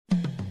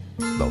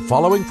The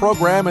following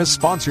program is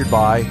sponsored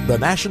by the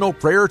National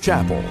Prayer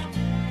Chapel.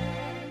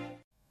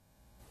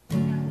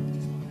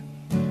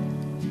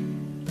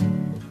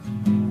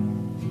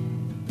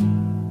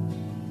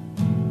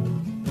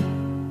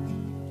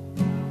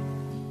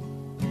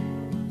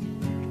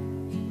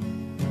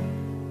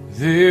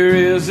 There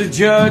is a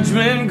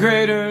judgment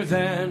greater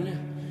than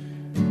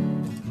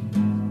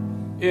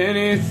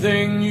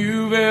anything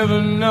you've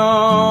ever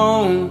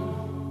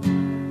known,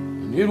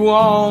 and it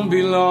won't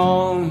be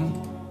long.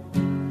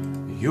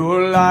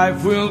 Your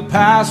life will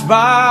pass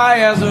by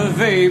as a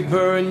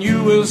vapor, and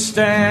you will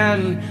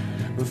stand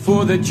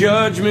before the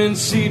judgment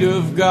seat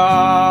of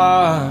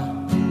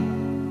God.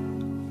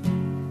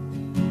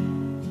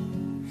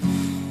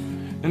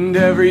 And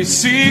every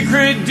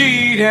secret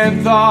deed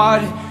and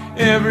thought,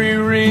 every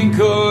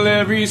wrinkle,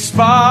 every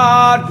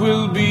spot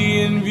will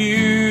be in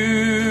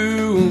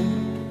view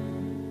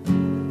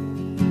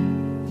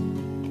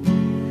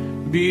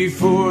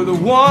before the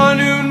one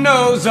who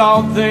knows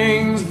all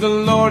things, the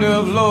Lord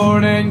of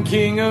Lords and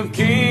King of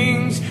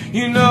Kings.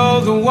 You know,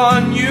 the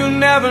one you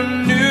never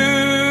knew.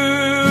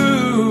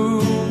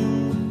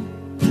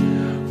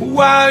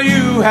 While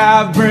you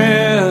have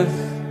breath,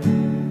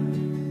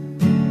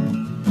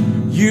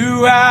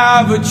 you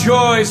have a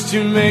choice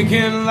to make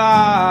in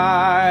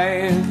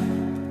life.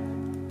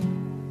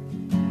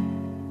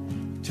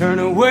 Turn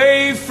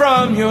away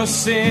from your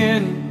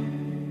sin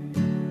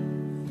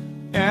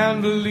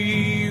and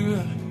believe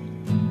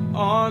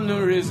on the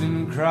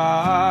risen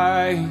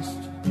Christ.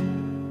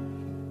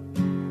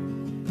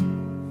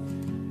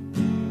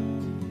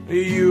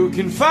 You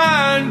can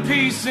find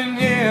peace in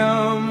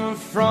Him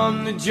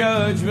from the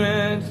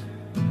judgment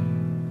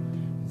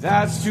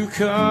that's to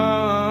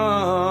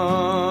come.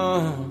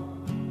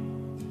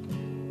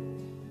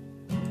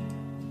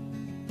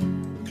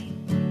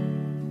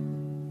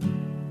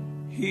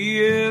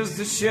 He is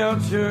the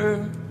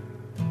shelter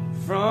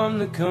from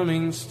the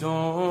coming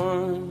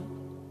storm.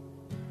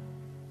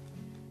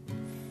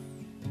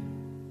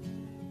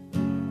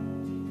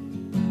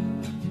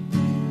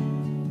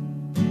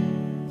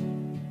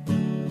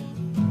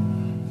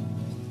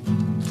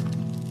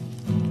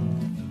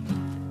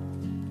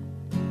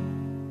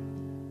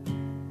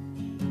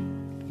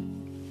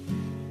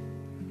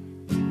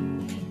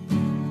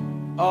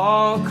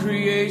 All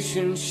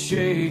creation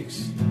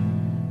shakes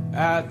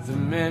at the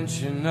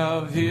mention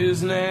of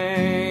His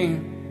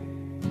name.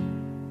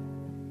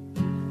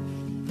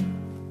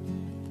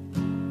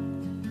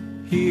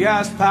 He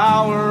has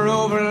power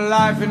over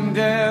life and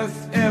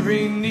death.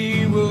 Every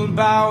knee will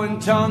bow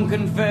and tongue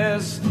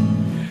confess.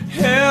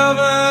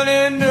 Heaven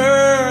and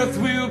earth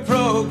will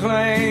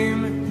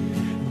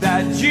proclaim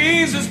that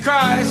Jesus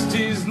Christ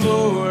is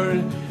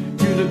Lord.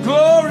 To the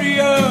glory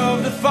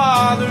of the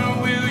Father,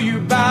 will you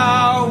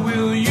bow?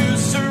 Will you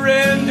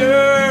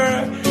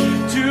surrender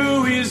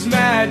to His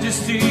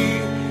majesty?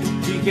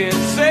 He can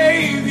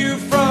save you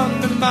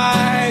from the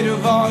might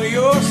of all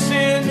your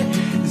sin.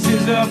 This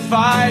is a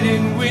fight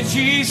in which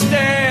He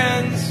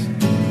stands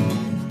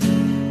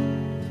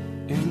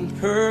in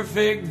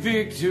perfect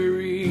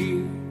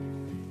victory.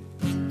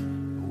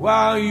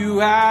 While you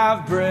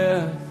have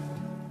breath,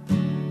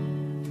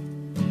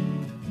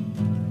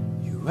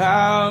 you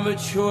have a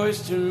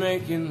choice to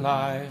make in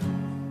life.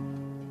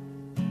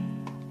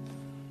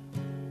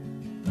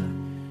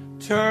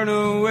 Turn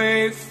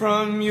away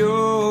from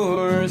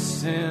your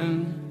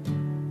sin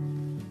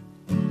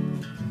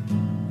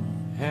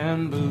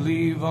and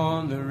believe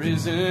on the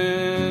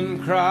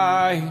risen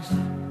Christ.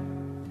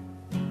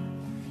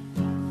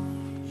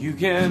 You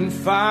can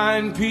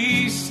find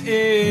peace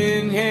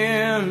in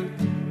Him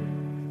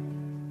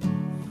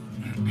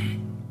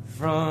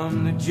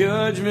from the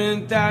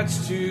judgment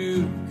that's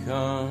to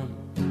come.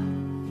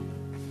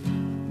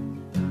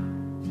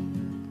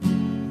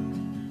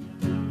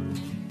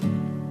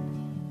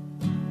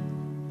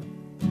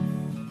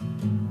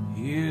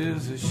 He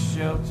is a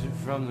shelter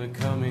from the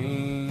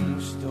coming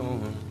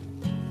storm.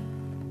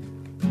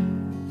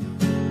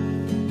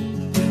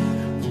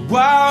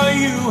 While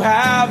you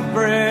have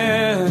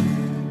breath,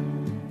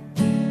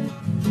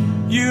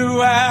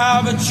 you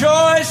have a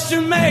choice to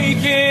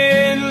make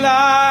in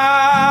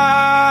life.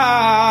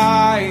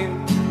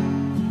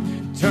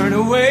 Turn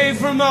away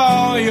from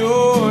all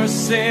your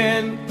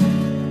sin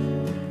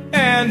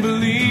and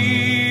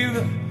believe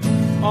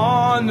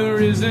on the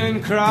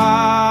risen Christ.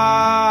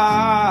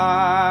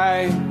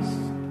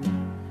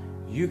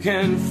 You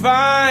can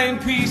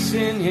find peace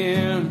in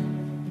Him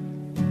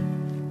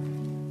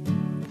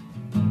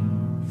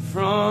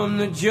from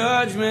the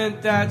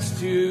judgment that's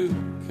to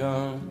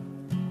come.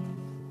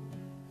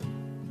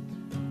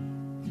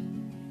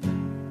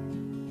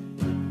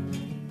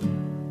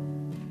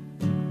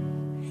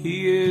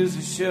 He is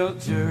a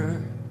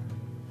shelter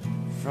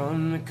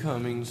from the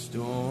coming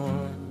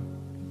storm.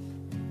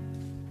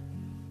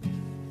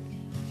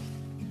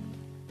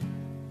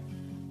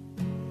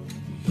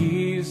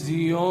 He's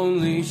the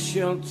only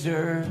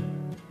shelter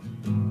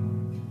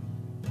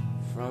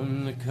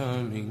from the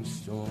coming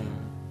storm.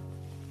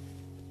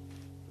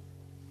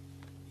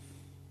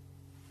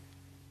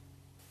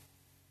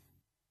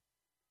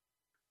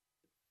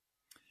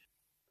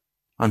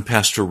 I'm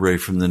Pastor Ray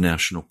from the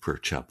National Prayer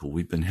Chapel.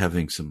 We've been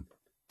having some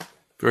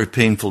very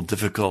painful,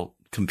 difficult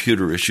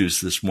computer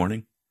issues this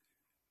morning,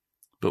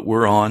 but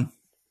we're on,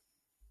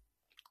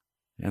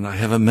 and I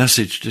have a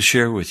message to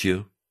share with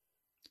you.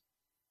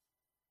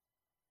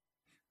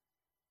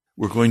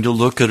 We're going to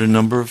look at a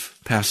number of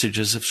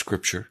passages of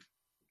Scripture,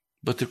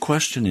 but the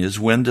question is,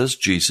 when does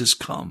Jesus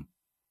come?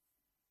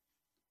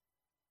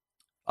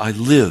 I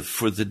live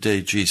for the day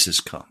Jesus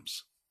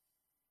comes.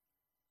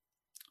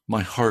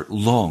 My heart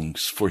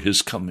longs for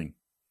his coming.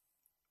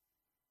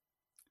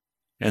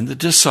 And the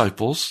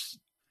disciples,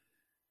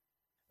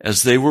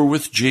 as they were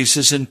with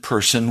Jesus in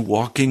person,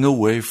 walking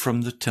away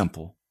from the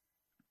temple,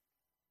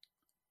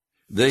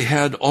 they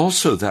had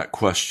also that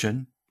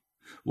question,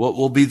 what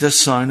will be the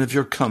sign of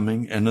your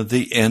coming and of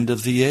the end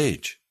of the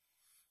age?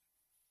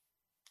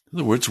 In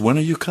other words, when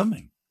are you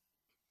coming?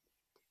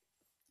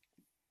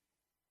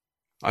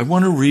 I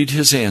want to read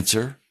his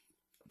answer,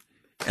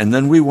 and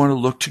then we want to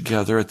look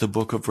together at the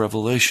book of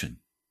Revelation.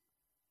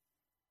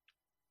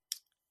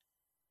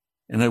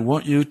 And I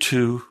want you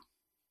to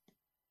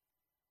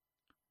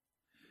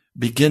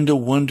begin to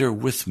wonder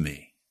with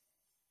me,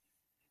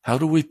 how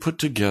do we put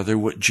together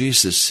what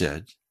Jesus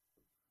said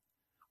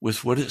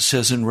with what it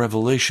says in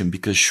Revelation?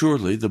 Because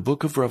surely the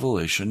book of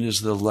Revelation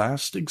is the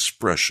last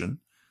expression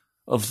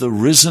of the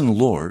risen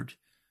Lord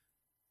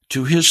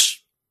to his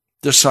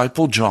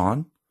disciple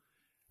John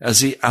as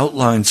he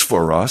outlines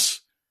for us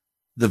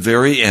the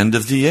very end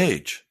of the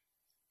age.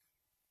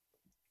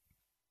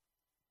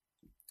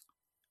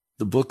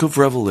 The book of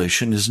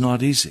Revelation is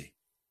not easy.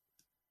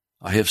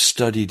 I have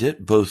studied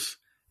it both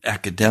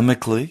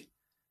academically,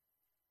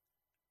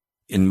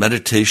 in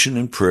meditation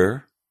and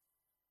prayer,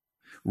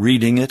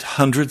 reading it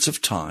hundreds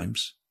of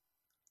times,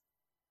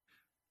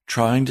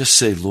 trying to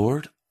say,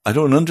 Lord, I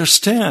don't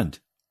understand.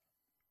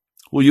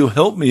 Will you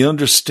help me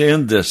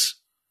understand this?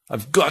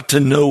 I've got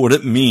to know what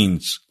it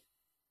means.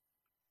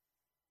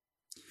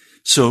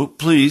 So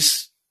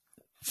please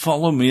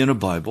follow me in a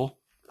Bible,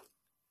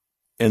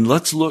 and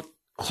let's look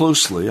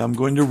closely. I'm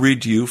going to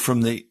read to you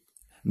from the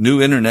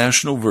New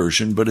International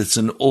Version, but it's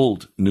an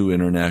old New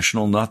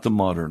International, not the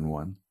modern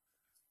one.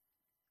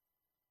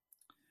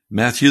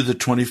 Matthew, the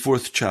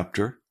 24th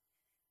chapter.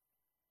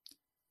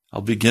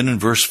 I'll begin in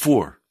verse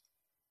 4.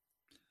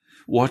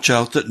 Watch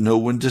out that no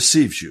one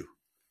deceives you.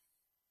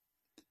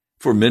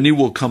 For many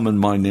will come in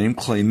my name,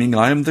 claiming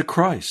I am the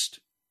Christ,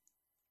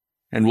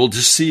 and will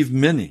deceive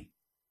many.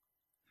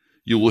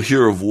 You will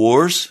hear of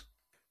wars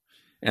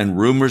and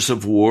rumors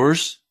of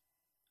wars,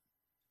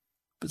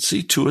 but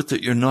see to it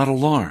that you're not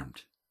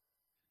alarmed.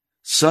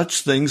 Such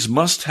things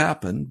must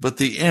happen, but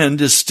the end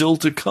is still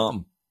to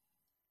come.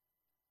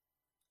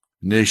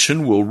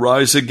 Nation will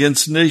rise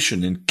against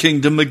nation, and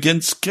kingdom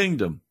against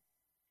kingdom.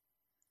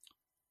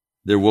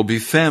 There will be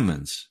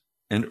famines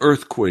and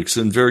earthquakes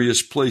in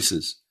various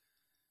places,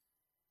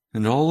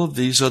 and all of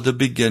these are the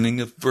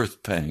beginning of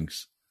birth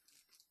pangs.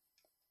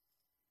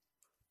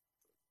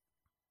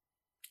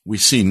 We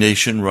see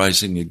nation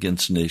rising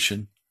against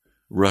nation,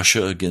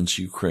 Russia against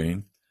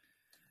Ukraine,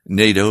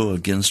 NATO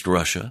against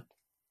Russia,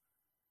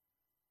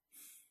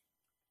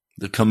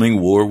 the coming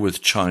war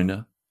with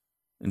China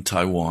and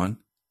Taiwan.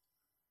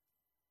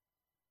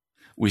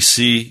 We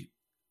see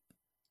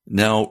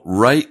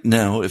right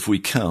now, if we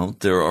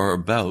count, there are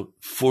about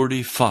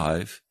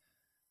 45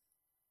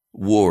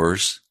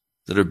 wars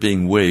that are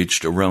being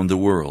waged around the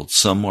world.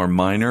 Some are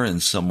minor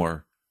and some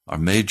are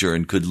major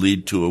and could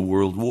lead to a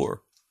world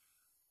war.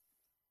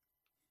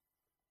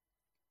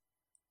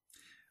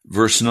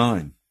 Verse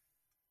 9,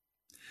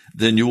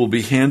 then you will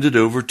be handed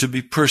over to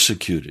be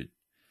persecuted.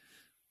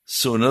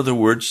 So in other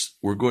words,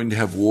 we're going to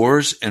have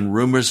wars and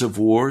rumors of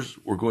wars.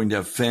 We're going to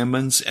have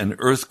famines and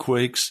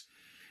earthquakes.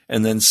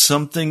 And then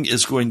something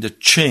is going to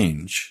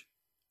change.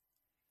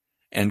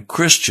 And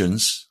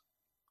Christians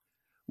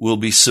will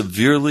be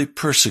severely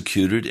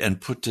persecuted and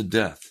put to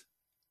death.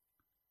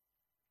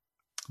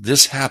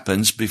 This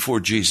happens before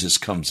Jesus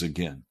comes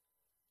again.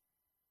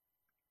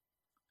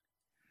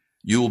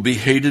 You will be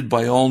hated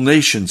by all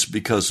nations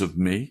because of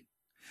me.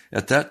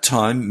 At that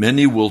time,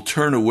 many will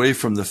turn away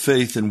from the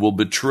faith and will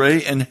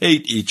betray and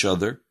hate each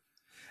other,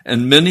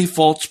 and many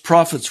false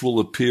prophets will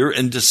appear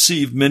and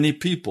deceive many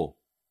people.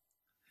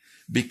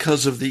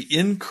 Because of the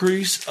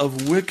increase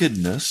of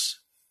wickedness,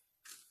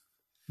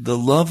 the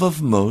love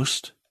of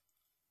most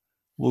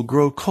will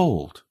grow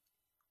cold.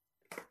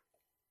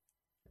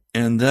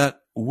 And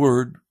that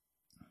word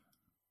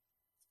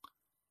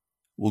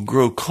will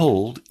grow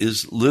cold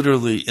is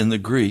literally in the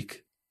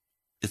Greek,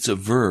 it's a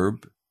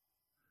verb,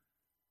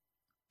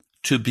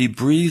 to be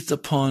breathed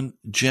upon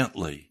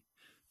gently,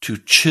 to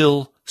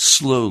chill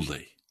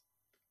slowly.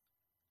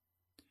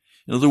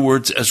 In other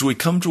words, as we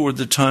come toward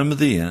the time of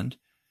the end,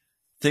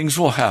 things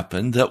will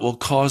happen that will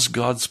cause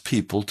God's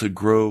people to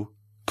grow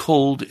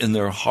cold in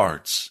their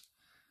hearts,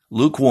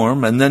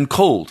 lukewarm and then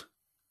cold.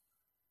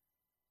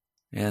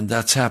 And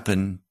that's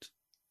happened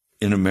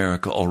in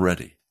America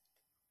already.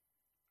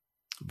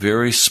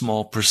 Very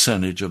small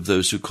percentage of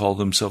those who call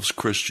themselves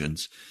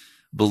Christians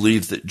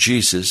believe that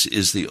Jesus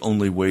is the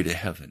only way to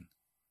heaven.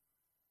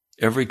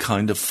 every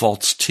kind of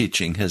false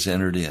teaching has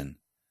entered in.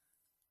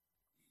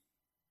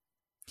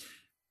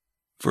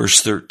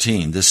 Verse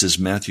 13, this is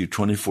Matthew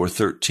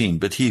 24:13.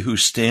 But he who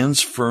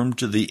stands firm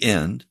to the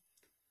end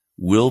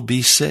will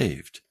be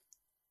saved.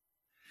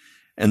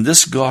 And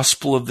this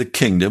gospel of the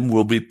kingdom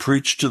will be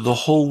preached to the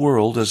whole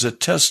world as a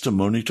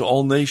testimony to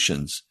all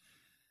nations.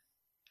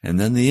 And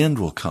then the end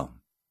will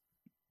come.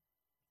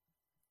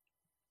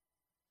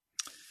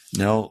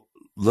 Now,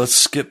 let's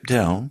skip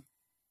down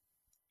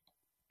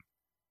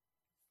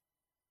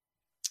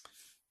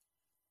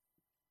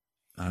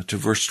to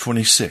verse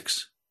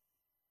 26.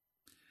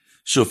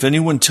 So if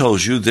anyone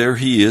tells you, there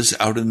he is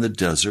out in the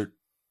desert,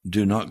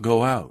 do not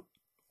go out.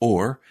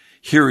 Or,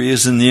 here he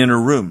is in the inner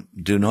room,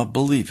 do not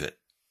believe it.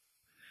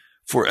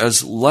 For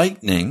as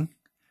lightning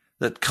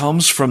that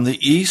comes from the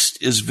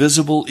east is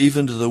visible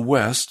even to the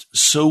west,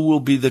 so will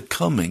be the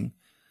coming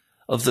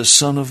of the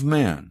Son of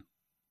Man.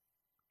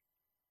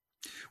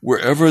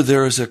 Wherever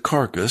there is a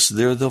carcass,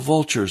 there the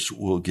vultures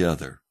will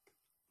gather.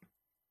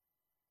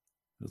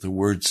 In other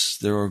words,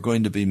 there are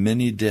going to be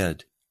many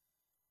dead.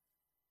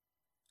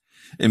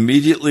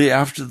 Immediately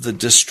after the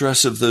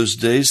distress of those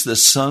days, the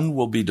sun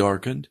will be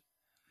darkened,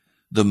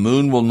 the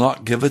moon will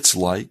not give its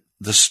light,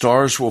 the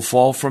stars will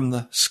fall from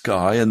the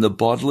sky, and the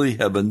bodily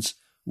heavens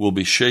will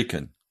be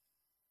shaken.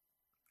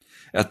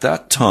 At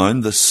that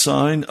time, the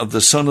sign of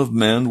the Son of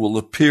Man will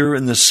appear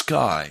in the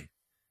sky,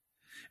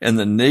 and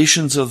the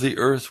nations of the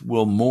earth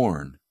will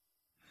mourn.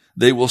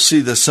 They will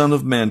see the Son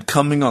of Man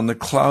coming on the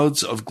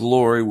clouds of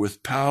glory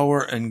with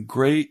power and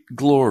great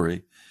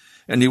glory.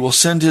 And he will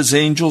send his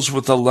angels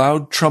with a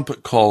loud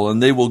trumpet call,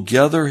 and they will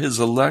gather his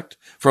elect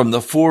from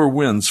the four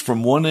winds,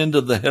 from one end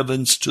of the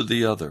heavens to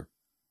the other.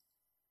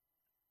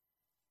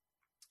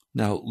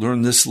 Now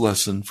learn this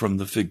lesson from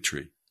the fig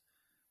tree.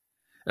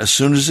 As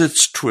soon as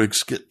its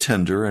twigs get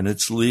tender and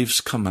its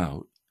leaves come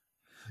out,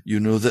 you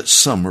know that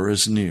summer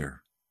is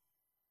near.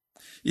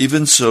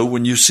 Even so,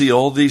 when you see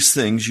all these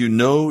things, you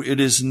know it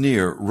is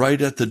near,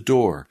 right at the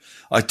door.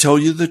 I tell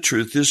you the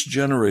truth, this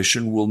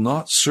generation will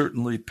not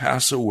certainly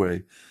pass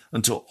away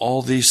until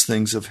all these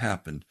things have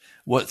happened.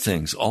 What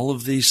things? All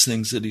of these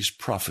things that he's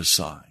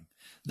prophesying.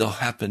 They'll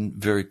happen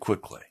very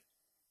quickly.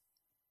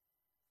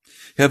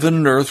 Heaven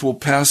and earth will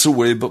pass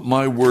away, but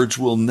my words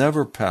will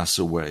never pass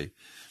away.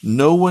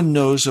 No one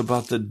knows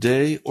about the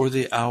day or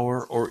the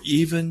hour, or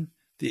even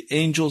the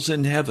angels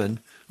in heaven,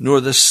 nor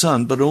the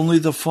Son, but only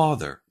the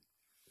Father.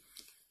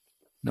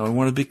 Now I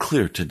want to be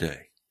clear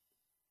today.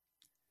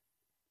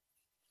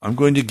 I'm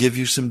going to give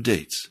you some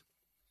dates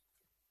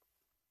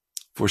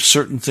for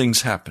certain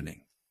things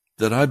happening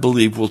that I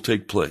believe will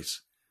take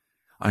place.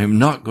 I am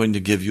not going to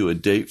give you a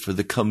date for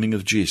the coming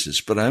of Jesus,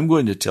 but I'm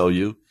going to tell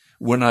you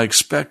when I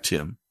expect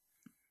him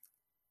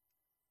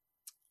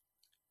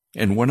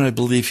and when I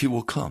believe he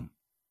will come,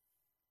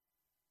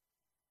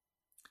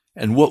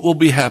 and what will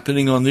be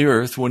happening on the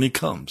earth when he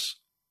comes.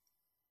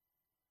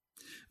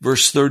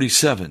 Verse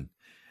 37,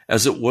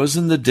 as it was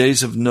in the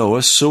days of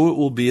Noah, so it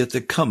will be at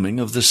the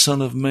coming of the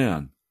Son of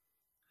Man.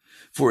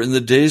 For in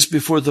the days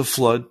before the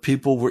flood,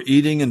 people were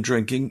eating and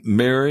drinking,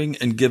 marrying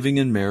and giving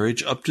in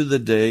marriage, up to the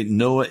day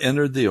Noah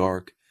entered the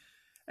ark,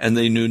 and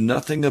they knew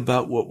nothing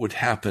about what would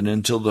happen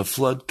until the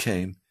flood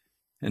came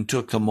and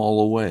took them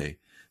all away.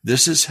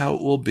 This is how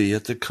it will be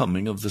at the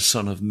coming of the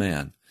Son of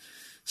Man.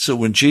 So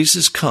when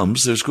Jesus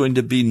comes, there's going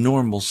to be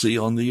normalcy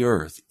on the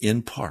earth,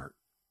 in part.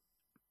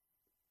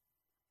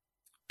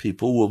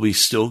 People will be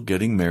still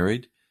getting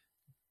married,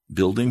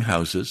 building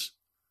houses.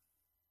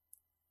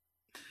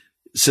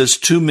 It says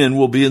 2 men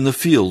will be in the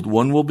field.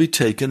 One will be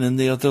taken and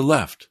the other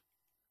left.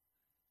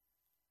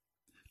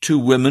 2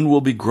 women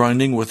will be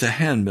grinding with a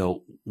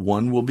handmill.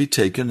 One will be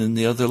taken and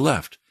the other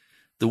left.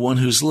 The one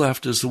who's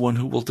left is the one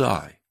who will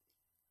die.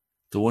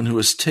 The one who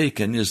is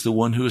taken is the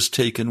one who is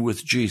taken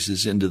with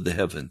Jesus into the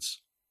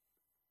heavens.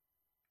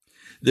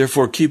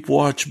 Therefore keep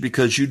watch,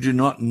 because you do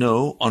not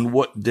know on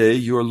what day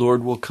your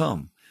Lord will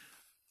come.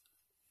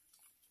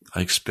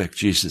 I expect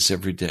Jesus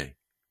every day.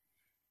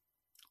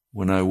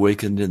 When I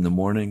awakened in the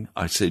morning,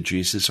 I said,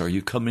 Jesus, are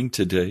you coming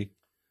today?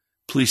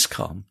 Please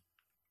come.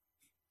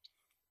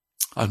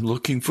 I'm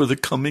looking for the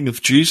coming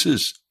of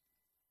Jesus.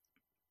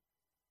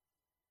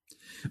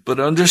 But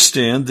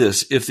understand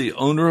this, if the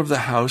owner of the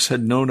house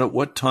had known at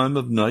what time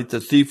of night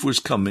the thief was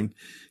coming,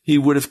 he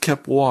would have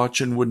kept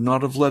watch and would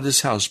not have let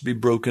his house be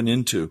broken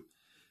into.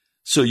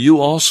 So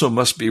you also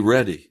must be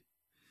ready,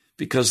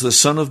 because the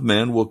Son of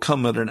Man will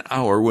come at an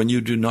hour when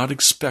you do not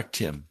expect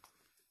him.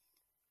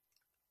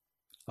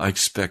 I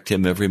expect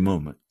him every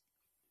moment.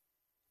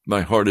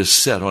 My heart is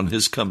set on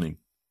his coming.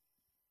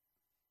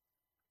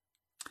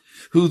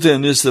 Who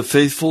then is the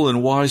faithful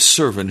and wise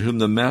servant whom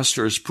the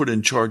master has put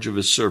in charge of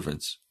his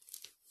servants?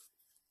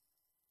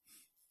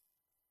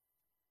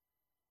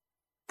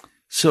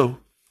 So,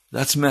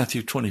 that's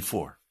Matthew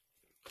 24.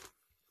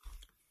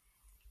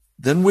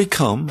 Then we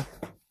come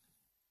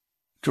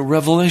to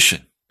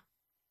Revelation.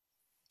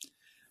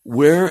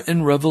 Where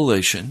in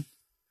Revelation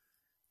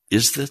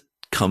is the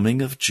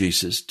coming of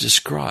Jesus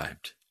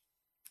described,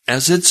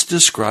 as it's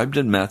described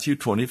in Matthew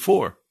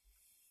 24?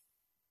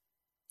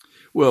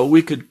 Well,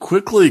 we could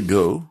quickly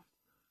go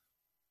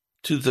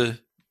to the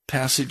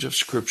passage of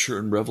Scripture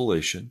in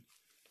Revelation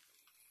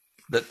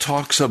that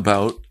talks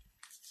about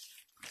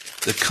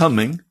the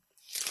coming.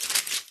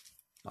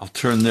 I'll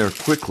turn there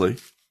quickly.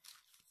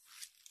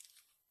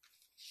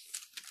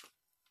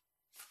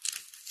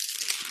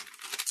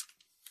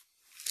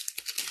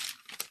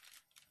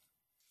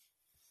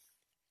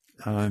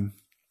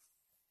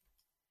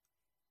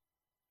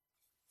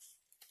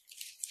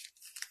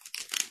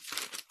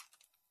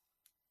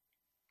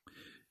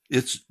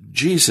 It's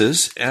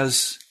Jesus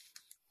as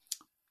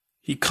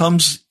he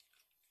comes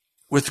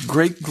with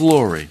great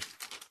glory,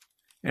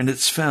 and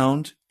it's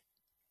found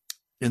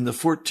in the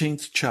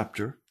 14th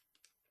chapter.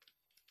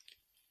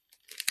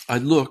 I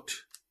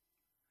looked,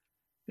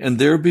 and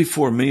there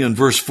before me in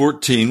verse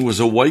 14 was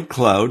a white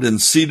cloud,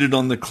 and seated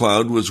on the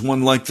cloud was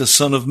one like the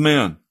Son of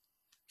Man,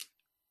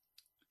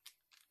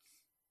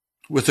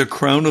 with a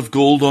crown of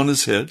gold on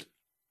his head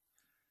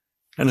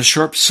and a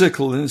sharp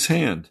sickle in his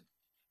hand.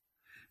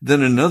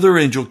 Then another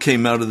angel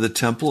came out of the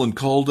temple and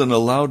called in a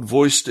loud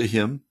voice to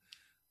him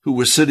who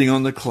was sitting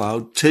on the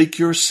cloud, "Take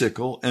your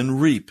sickle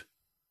and reap,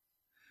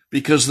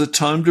 because the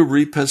time to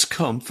reap has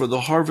come, for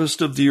the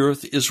harvest of the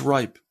earth is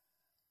ripe."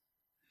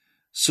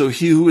 So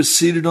he who was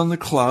seated on the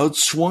cloud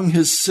swung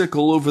his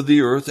sickle over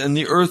the earth, and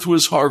the earth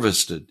was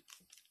harvested.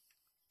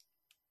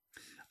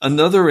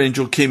 Another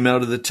angel came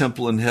out of the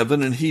temple in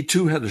heaven, and he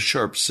too had a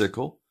sharp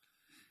sickle.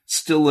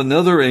 Still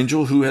another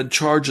angel who had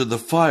charge of the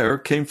fire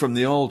came from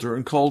the altar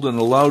and called in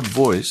a loud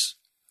voice,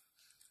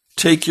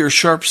 "Take your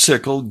sharp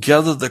sickle,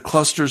 gather the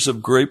clusters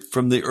of grape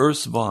from the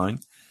earth's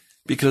vine,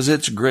 because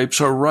its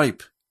grapes are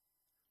ripe."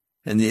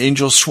 And the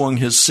angel swung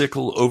his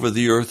sickle over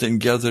the earth and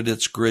gathered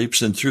its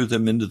grapes and threw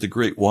them into the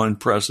great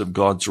winepress of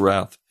God's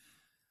wrath.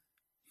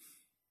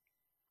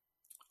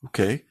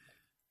 Okay.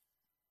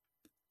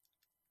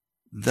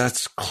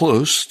 That's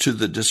close to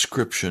the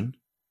description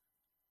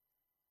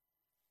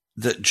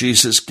that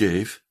Jesus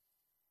gave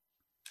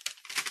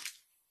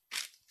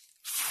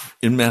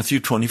in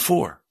Matthew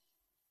 24.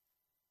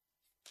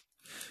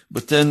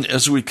 But then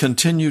as we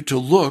continue to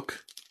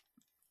look,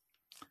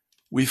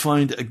 we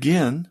find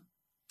again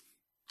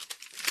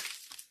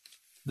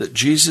that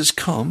Jesus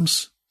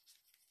comes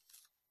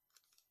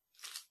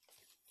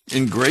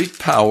in great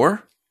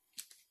power.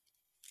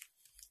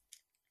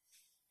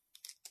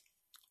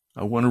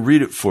 I want to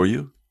read it for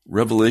you.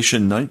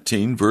 Revelation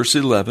 19, verse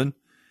 11.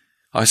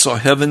 I saw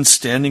heaven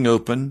standing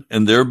open,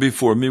 and there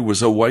before me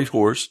was a white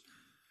horse,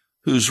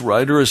 whose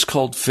rider is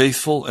called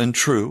Faithful and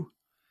True.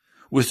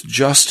 With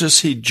justice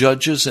he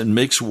judges and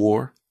makes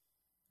war.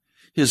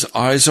 His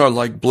eyes are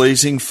like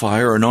blazing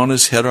fire, and on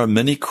his head are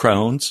many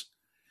crowns.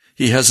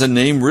 He has a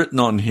name written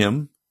on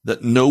him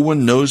that no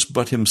one knows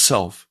but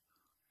himself.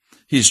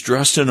 He's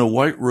dressed in a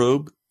white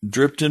robe,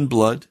 dipped in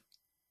blood,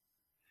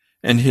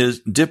 and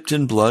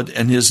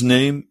his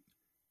name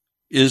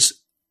is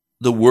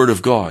the Word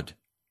of God.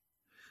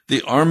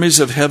 The armies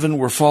of heaven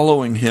were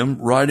following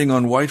him, riding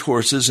on white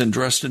horses and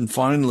dressed in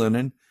fine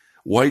linen,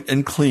 white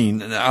and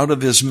clean, and out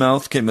of his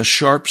mouth came a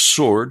sharp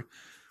sword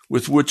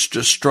with which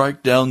to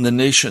strike down the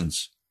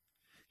nations.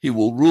 He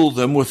will rule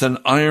them with an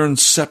iron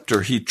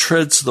scepter. He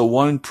treads the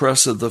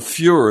winepress of the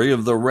fury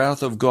of the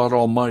wrath of God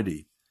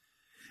Almighty.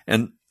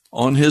 And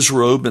on his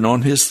robe and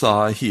on his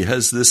thigh he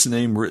has this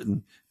name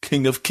written,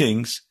 King of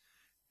Kings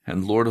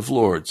and Lord of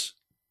Lords.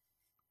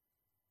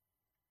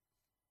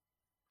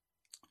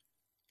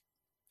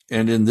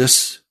 And in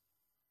this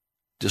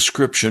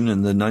description,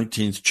 in the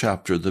 19th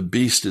chapter, the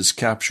beast is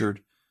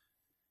captured.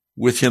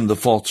 With him, the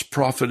false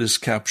prophet is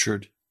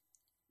captured.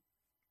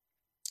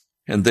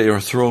 And they are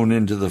thrown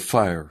into the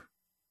fire.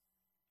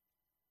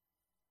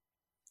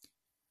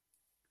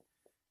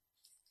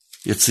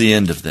 It's the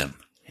end of them.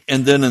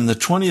 And then in the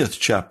 20th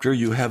chapter,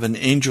 you have an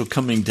angel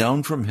coming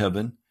down from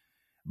heaven,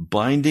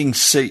 binding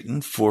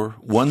Satan for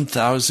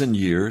 1,000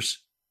 years,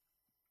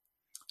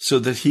 so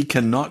that he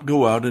cannot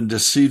go out and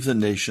deceive the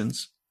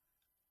nations.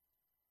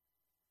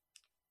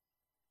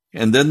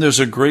 And then there's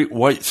a great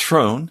white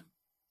throne,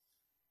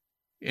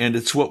 and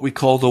it's what we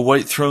call the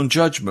white throne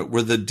judgment,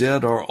 where the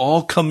dead are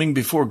all coming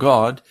before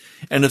God,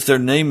 and if their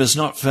name is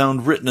not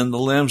found written in the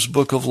Lamb's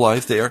book of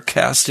life, they are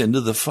cast into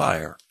the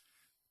fire.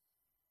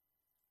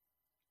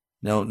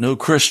 Now, no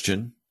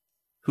Christian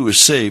who is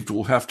saved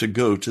will have to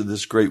go to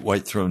this great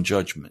white throne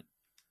judgment.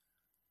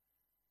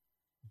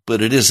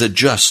 But it is a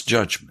just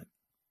judgment.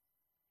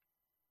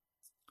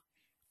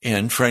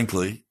 And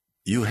frankly,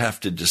 you have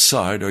to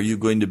decide, are you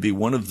going to be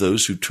one of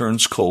those who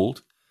turns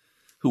cold,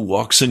 who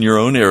walks in your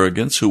own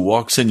arrogance, who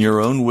walks in your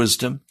own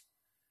wisdom,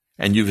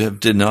 and you have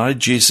denied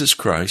Jesus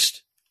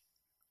Christ?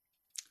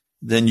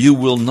 Then you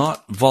will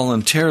not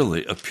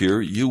voluntarily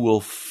appear. You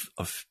will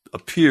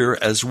appear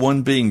as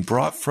one being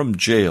brought from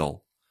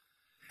jail,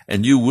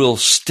 and you will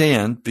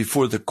stand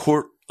before the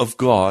court of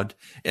God,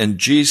 and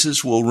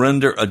Jesus will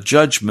render a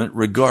judgment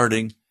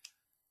regarding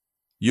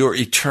your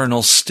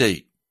eternal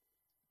state.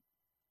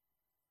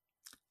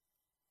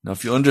 Now,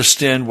 if you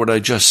understand what I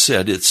just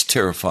said, it's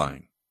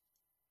terrifying.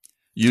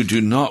 You do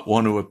not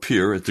want to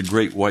appear at the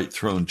great white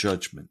throne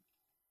judgment.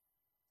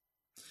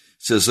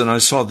 It says, and I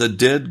saw the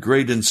dead,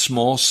 great and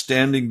small,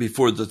 standing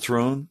before the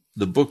throne.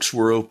 The books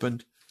were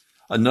opened.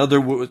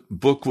 Another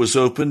book was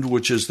opened,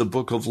 which is the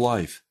book of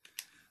life.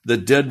 The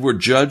dead were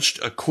judged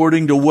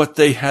according to what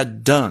they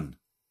had done.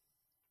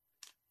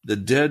 The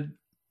dead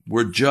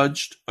were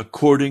judged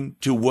according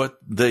to what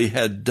they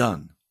had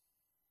done,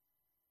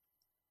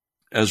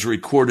 as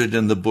recorded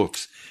in the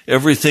books.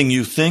 Everything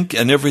you think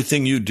and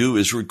everything you do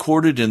is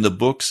recorded in the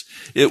books.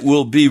 It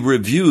will be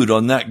reviewed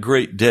on that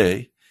great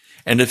day.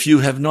 And if you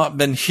have not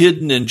been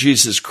hidden in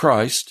Jesus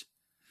Christ,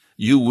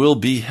 you will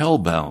be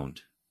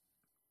hellbound.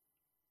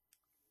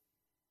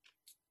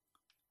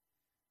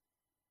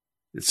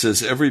 It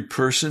says, every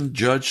person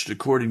judged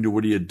according to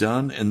what he had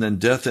done, and then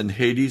death and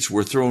Hades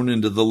were thrown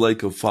into the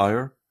lake of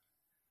fire.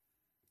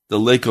 The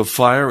lake of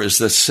fire is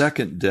the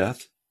second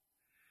death.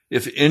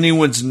 If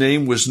anyone's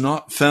name was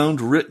not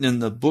found written in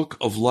the book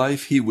of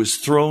life, he was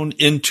thrown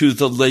into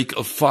the lake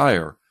of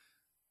fire.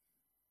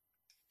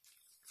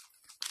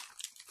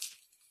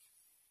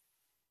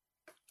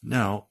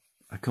 Now,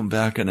 I come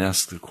back and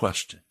ask the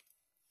question,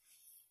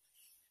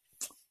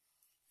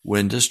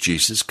 when does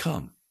Jesus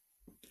come?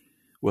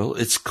 Well,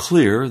 it's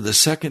clear the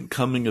second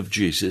coming of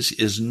Jesus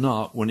is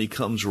not when he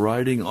comes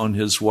riding on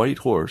his white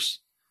horse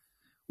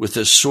with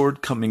a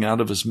sword coming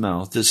out of his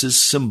mouth. This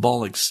is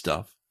symbolic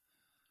stuff.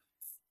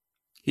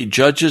 He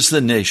judges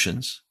the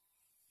nations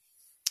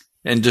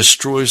and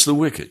destroys the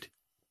wicked.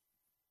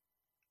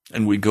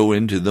 And we go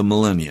into the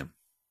millennium.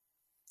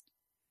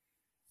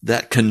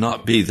 That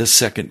cannot be the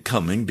second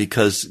coming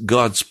because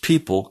God's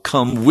people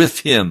come with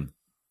him.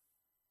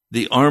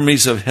 The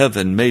armies of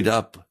heaven made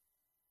up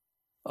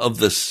of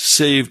the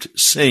saved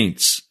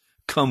saints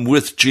come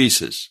with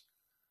Jesus,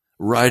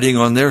 riding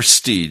on their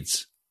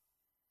steeds.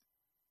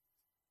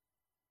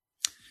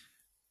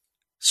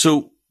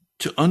 So,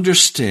 to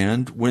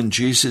understand when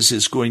Jesus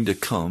is going to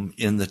come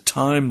in the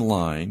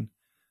timeline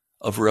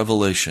of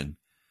Revelation,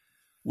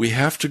 we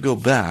have to go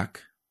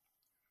back.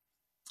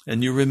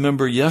 And you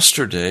remember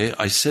yesterday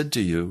I said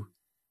to you,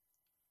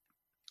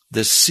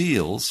 the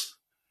seals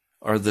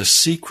are the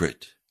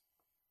secret.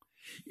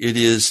 It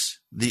is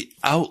the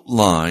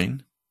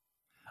outline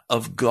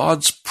of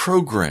God's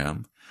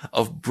program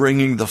of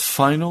bringing the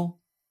final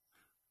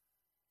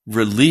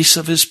release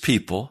of his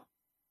people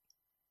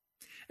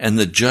and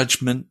the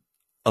judgment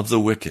of the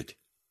wicked.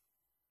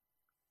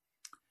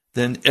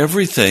 Then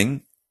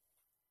everything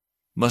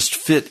must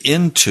fit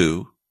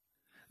into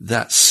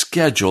that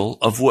schedule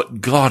of what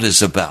God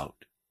is about.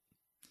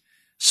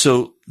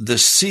 So the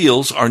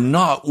seals are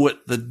not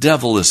what the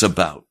devil is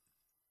about.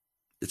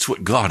 It's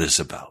what God is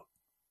about.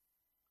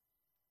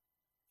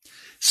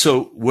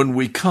 So when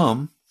we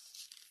come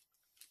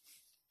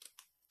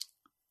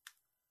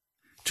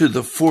to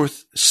the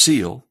fourth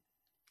seal,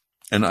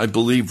 and I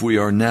believe we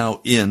are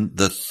now in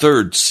the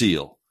third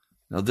seal.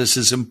 Now this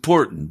is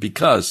important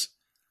because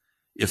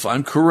if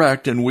I'm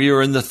correct and we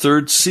are in the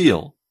third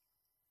seal,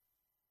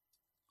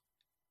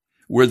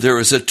 where there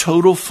is a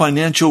total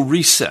financial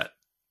reset.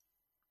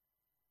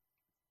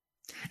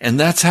 And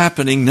that's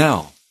happening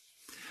now.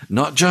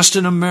 Not just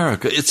in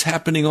America, it's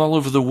happening all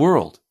over the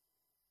world.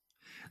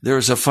 There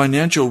is a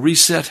financial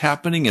reset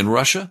happening in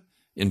Russia,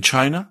 in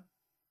China,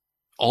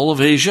 all of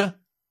Asia.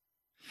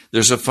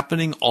 There's a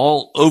happening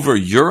all over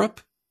Europe.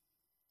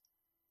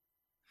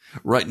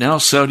 Right now,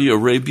 Saudi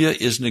Arabia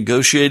is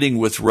negotiating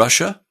with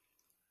Russia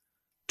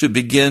to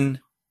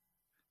begin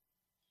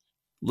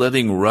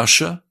letting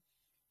Russia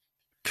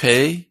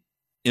pay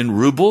in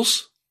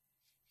rubles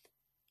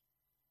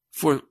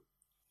for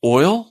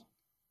oil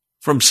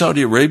from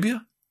Saudi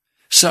Arabia.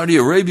 Saudi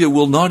Arabia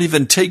will not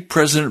even take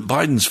President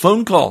Biden's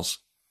phone calls.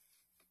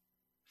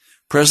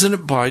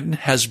 President Biden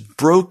has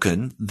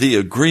broken the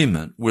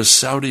agreement with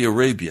Saudi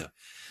Arabia.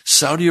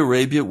 Saudi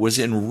Arabia was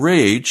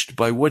enraged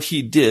by what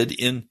he did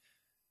in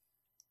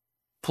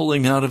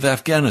pulling out of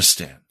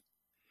Afghanistan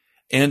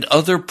and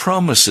other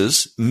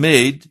promises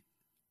made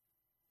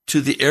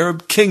to the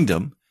Arab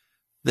kingdom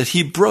that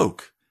he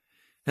broke.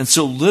 And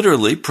so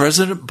literally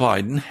President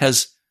Biden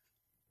has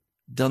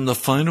done the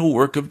final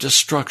work of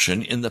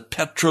destruction in the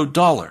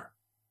petrodollar.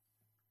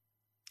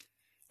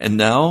 And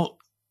now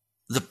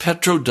the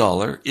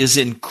petrodollar is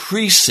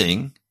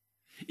increasing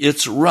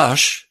its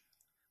rush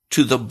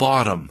to the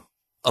bottom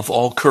of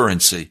all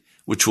currency,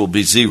 which will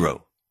be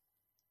zero.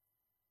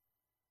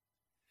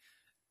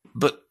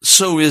 But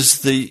so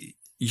is the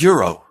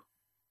euro.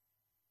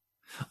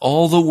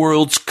 All the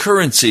world's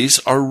currencies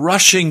are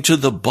rushing to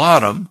the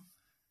bottom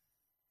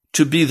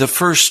to be the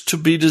first to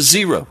be to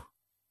zero.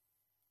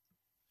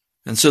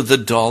 And so the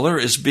dollar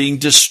is being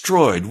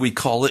destroyed. We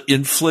call it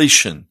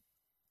inflation.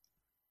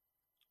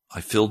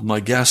 I filled my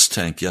gas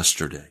tank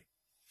yesterday.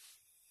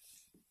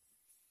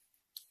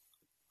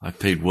 I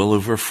paid well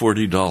over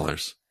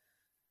 $40.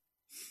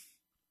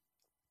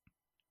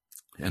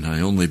 And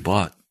I only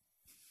bought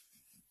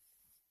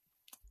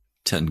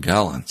 10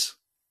 gallons.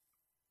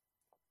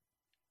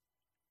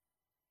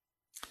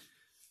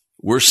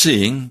 We're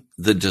seeing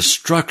the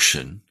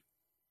destruction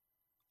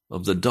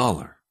of the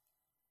dollar.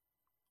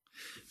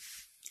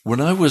 When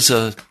I was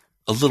a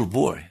little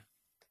boy,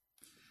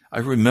 I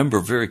remember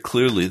very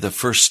clearly the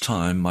first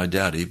time my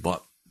daddy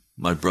bought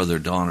my brother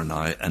Don and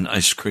I an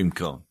ice cream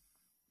cone.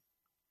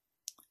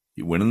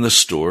 He went in the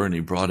store and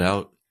he brought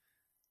out,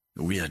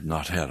 we had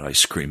not had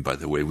ice cream, by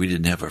the way. We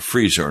didn't have a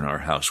freezer in our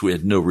house. We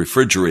had no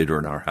refrigerator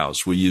in our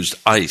house. We used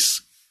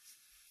ice.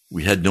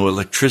 We had no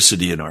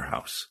electricity in our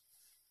house.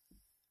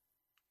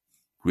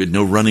 We had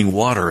no running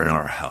water in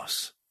our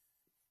house.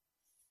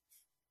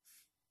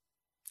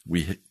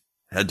 We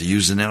had to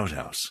use an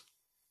outhouse.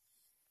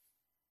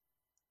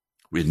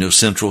 We had no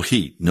central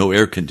heat, no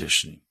air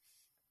conditioning.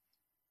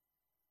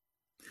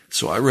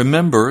 So I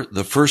remember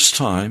the first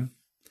time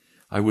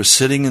I was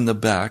sitting in the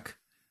back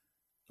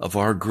of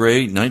our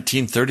gray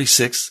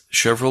 1936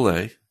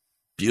 Chevrolet,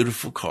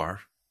 beautiful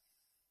car,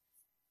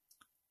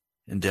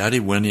 and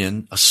Daddy went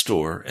in a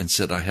store and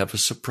said, "I have a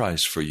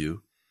surprise for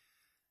you."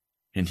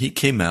 And he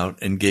came out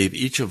and gave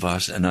each of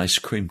us an ice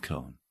cream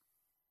cone.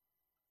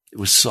 It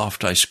was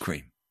soft ice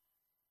cream.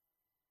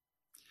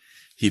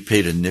 He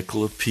paid a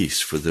nickel apiece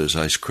for those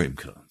ice cream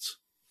cones.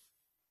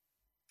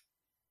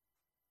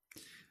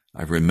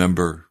 I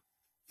remember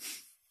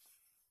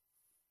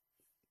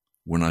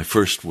when I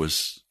first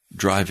was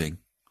driving,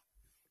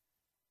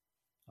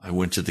 I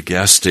went to the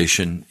gas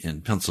station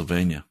in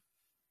Pennsylvania,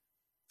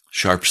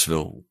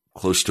 Sharpsville,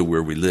 close to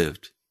where we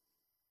lived.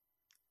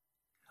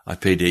 I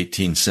paid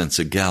 18 cents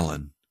a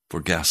gallon for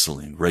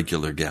gasoline,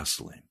 regular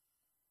gasoline.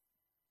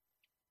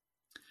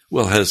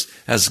 Well,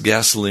 has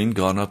gasoline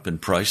gone up in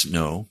price?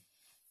 No.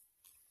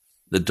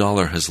 The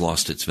dollar has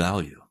lost its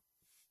value.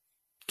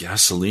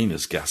 Gasoline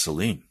is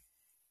gasoline.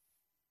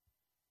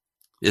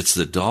 It's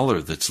the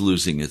dollar that's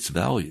losing its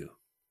value.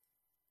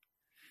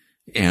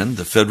 And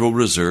the Federal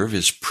Reserve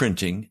is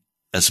printing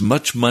as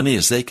much money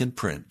as they can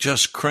print,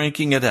 just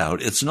cranking it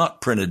out. It's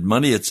not printed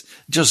money, it's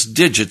just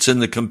digits in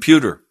the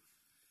computer.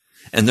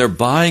 And they're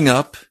buying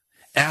up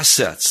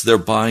assets. They're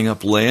buying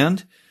up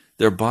land.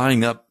 They're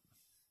buying up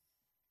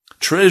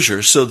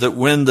treasure so that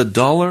when the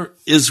dollar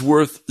is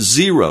worth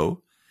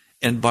zero,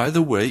 and by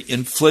the way,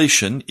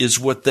 inflation is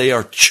what they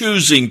are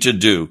choosing to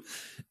do.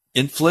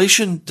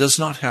 Inflation does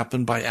not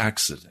happen by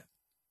accident.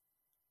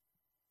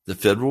 The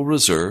Federal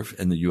Reserve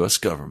and the U.S.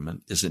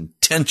 government is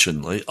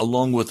intentionally,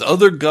 along with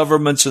other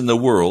governments in the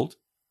world,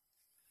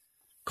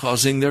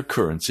 causing their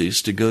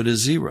currencies to go to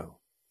zero.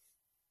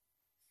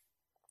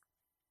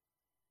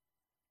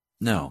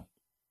 Now,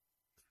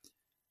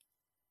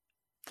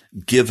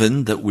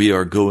 given that we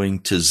are going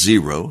to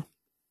zero,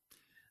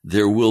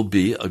 there will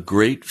be a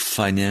great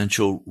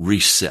financial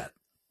reset.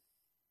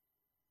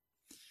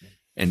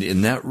 And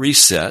in that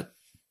reset,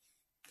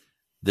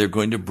 they're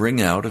going to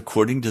bring out,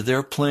 according to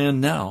their plan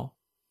now,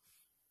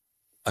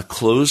 a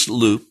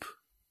closed-loop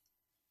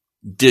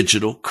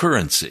digital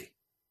currency.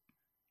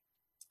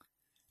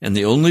 And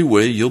the only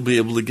way you'll be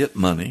able to get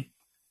money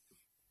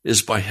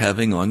is by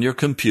having on your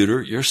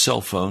computer, your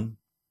cell phone,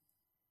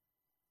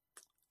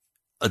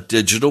 a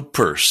digital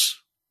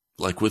purse,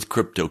 like with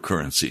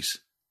cryptocurrencies.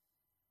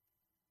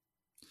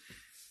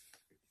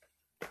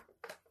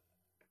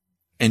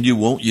 And you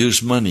won't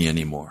use money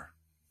anymore.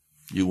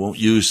 You won't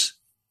use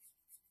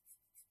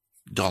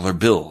dollar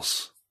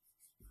bills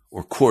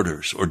or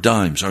quarters or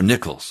dimes or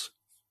nickels.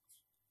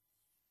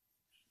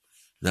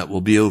 That will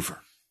be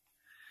over.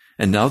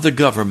 And now the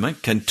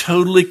government can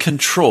totally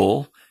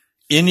control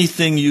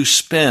anything you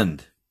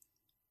spend.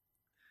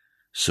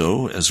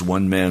 So, as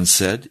one man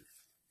said,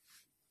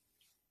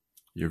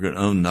 you're going to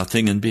own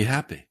nothing and be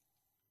happy.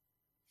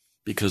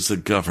 Because the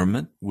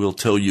government will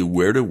tell you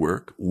where to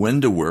work,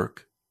 when to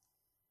work,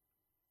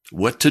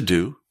 what to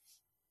do.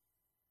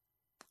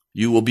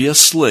 You will be a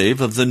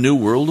slave of the New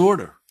World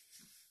Order.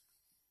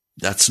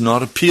 That's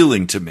not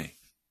appealing to me.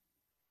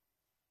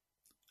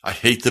 I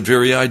hate the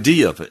very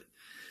idea of it.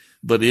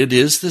 But it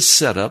is the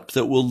setup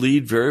that will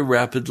lead very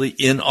rapidly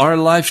in our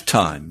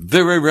lifetime,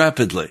 very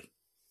rapidly,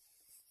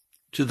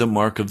 to the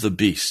mark of the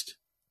beast.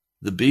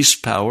 The beast's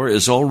power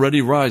is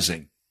already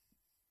rising.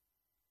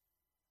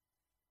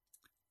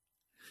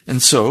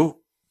 And so,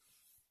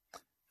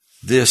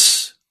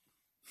 this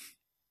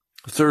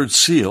third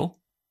seal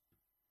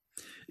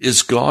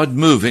is God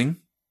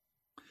moving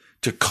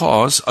to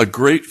cause a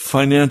great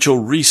financial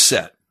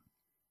reset,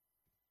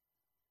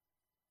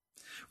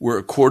 where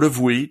a quart of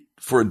wheat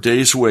for a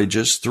day's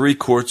wages, 3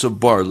 quarts of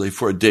barley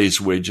for a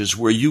day's wages,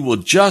 where you will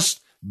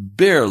just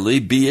barely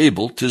be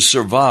able to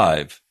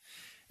survive,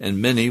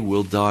 and many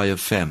will die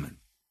of famine.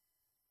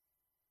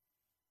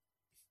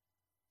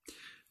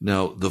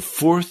 Now, the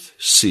fourth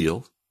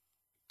seal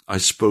I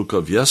spoke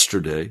of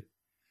yesterday,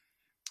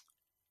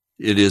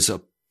 it is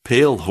a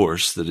pale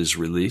horse that is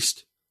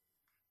released.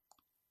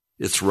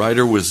 Its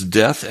rider was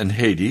Death, and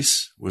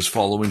Hades was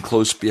following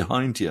close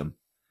behind him.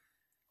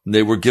 And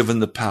they were given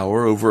the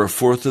power over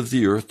 1/4 of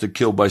the earth to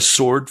kill by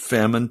sword,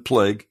 famine,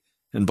 plague,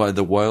 and by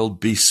the wild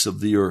beasts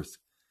of the earth.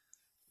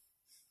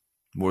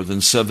 More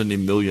than 70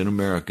 million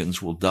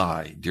Americans will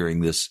die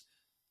during this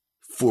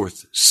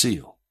fourth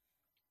seal.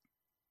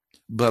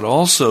 But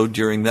also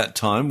during that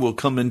time will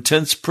come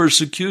intense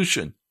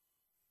persecution.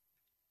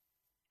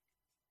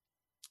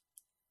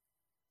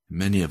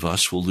 Many of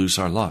us will lose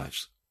our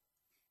lives.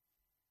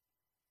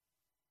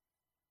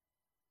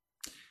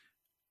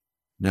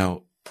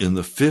 Now, in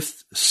the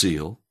fifth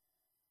seal,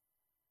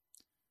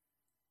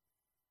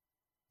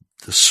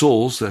 the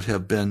souls that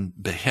have been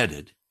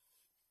beheaded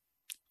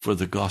for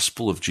the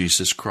gospel of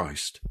Jesus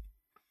Christ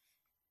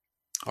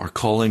are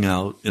calling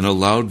out in a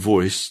loud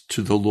voice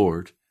to the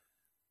Lord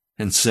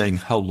and saying,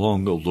 "How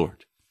long, O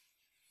Lord?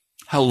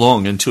 How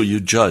long until you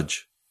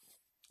judge?"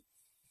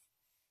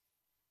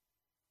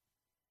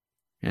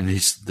 And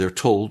they're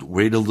told,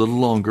 wait a little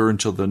longer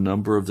until the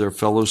number of their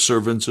fellow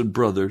servants and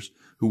brothers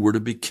who were to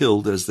be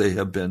killed as they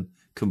have been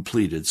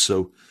completed.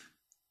 So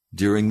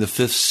during the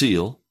fifth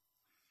seal,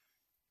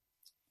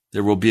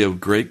 there will be a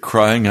great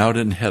crying out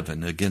in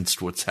heaven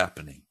against what's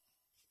happening.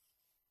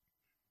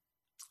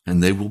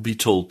 And they will be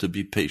told to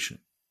be patient.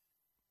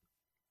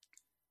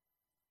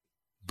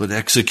 But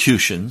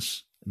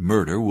executions,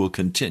 murder, will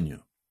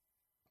continue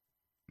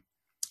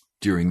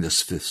during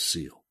this fifth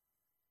seal.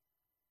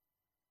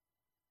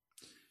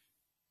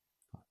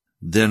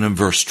 Then in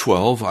verse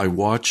 12, I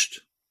watched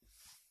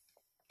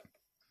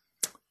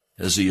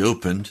as he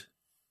opened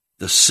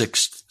the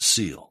sixth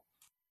seal.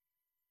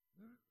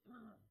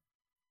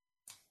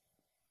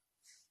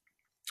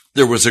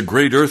 There was a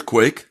great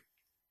earthquake.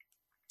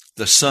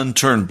 The sun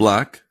turned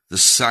black, the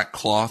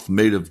sackcloth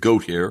made of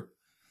goat hair.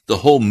 The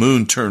whole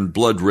moon turned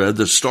blood red.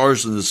 The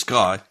stars in the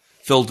sky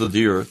fell to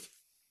the earth.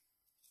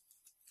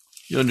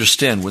 You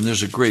understand, when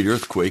there's a great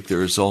earthquake,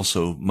 there is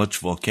also much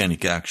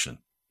volcanic action.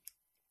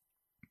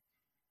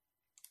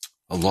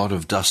 A lot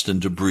of dust and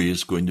debris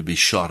is going to be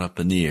shot up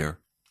in the air.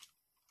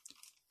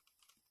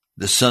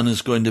 The sun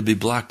is going to be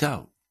blacked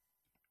out.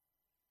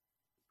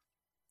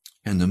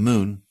 And the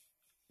moon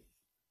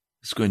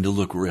is going to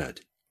look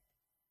red.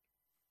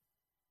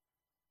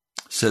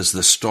 It says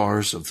the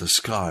stars of the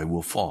sky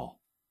will fall.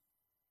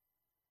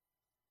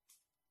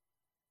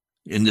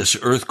 In this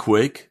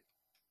earthquake,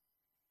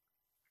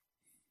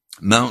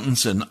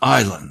 mountains and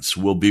islands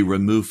will be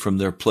removed from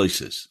their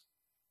places.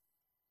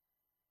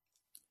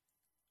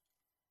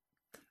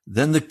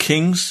 Then the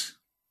kings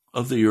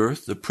of the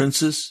earth, the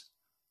princes,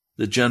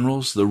 the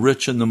generals, the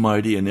rich and the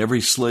mighty, and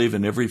every slave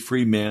and every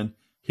free man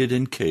hid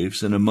in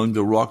caves and among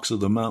the rocks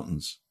of the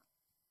mountains.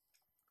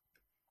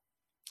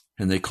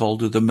 And they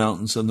called to the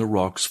mountains and the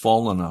rocks,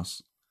 "Fall on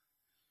us,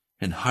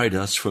 and hide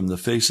us from the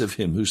face of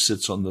him who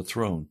sits on the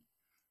throne,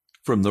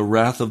 from the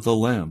wrath of the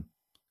Lamb.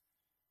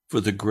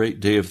 For the great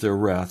day of their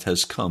wrath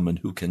has come, and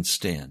who can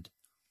stand?"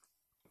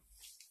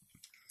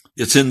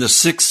 It's in the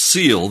sixth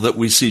seal that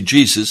we see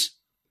Jesus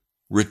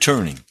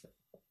returning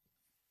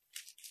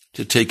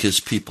to take his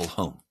people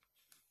home.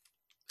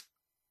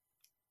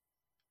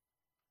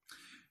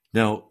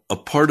 Now, a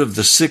part of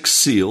the sixth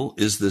seal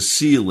is the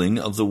sealing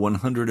of the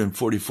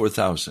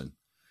 144,000.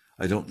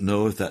 I don't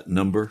know if that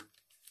number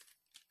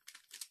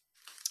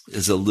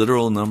is a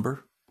literal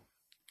number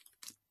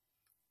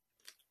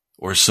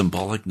or a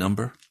symbolic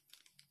number.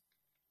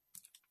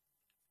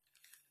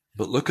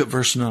 But look at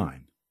verse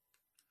 9.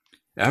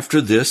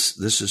 After this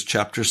is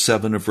chapter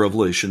 7 of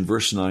Revelation,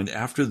 verse 9.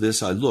 After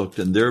this I looked,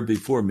 and there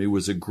before me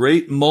was a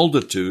great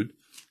multitude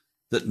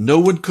that no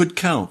one could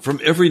count, from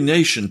every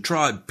nation,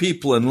 tribe,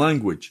 people, and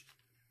language,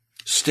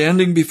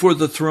 standing before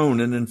the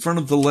throne and in front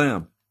of the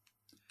Lamb.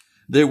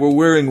 They were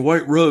wearing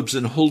white robes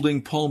and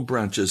holding palm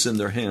branches in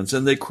their hands,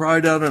 and they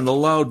cried out in a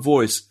loud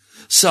voice,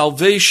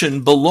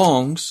 "Salvation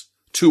belongs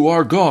to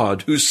our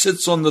God who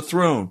sits on the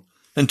throne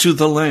and to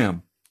the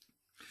Lamb."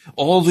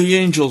 All the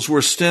angels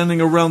were standing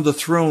around the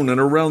throne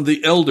and around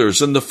the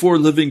elders and the four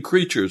living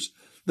creatures.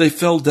 They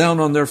fell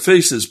down on their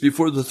faces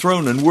before the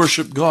throne and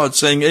worshiped God,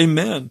 saying,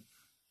 "Amen.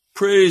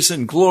 Praise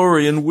and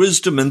glory and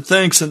wisdom and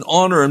thanks and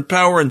honor and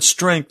power and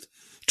strength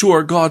to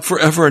our God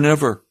forever and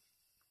ever."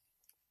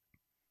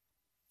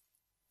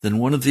 Then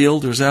one of the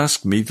elders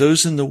asked me,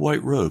 "Those in the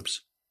white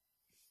robes,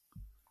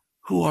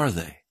 who are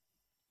they?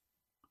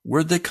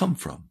 Where'd they come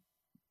from?"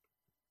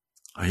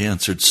 I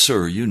answered,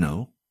 "Sir, you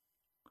know."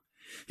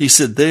 He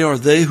said, "They are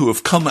they who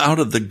have come out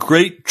of the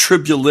great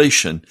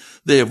tribulation.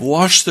 They have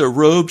washed their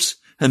robes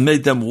and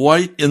made them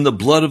white in the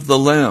blood of the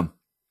Lamb."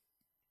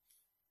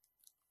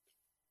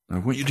 I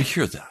want you to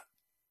hear that.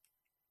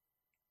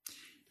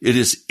 It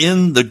is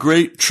in the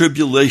great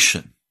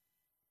tribulation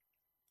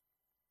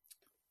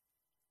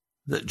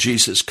that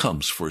Jesus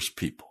comes for his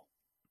people.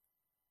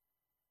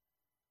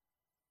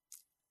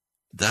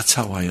 That's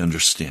how I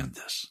understand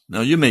this.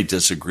 Now, you may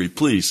disagree,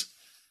 please.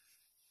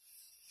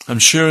 I'm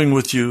sharing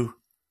with you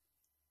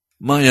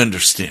my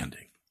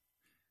understanding.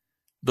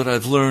 But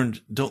I've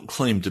learned, don't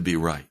claim to be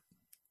right.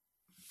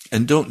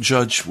 And don't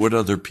judge what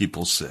other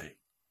people say.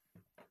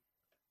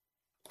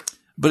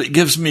 But it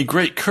gives me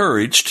great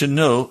courage to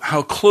know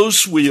how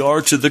close we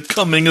are to the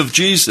coming of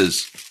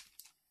Jesus,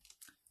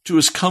 to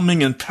his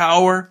coming in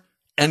power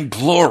and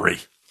glory.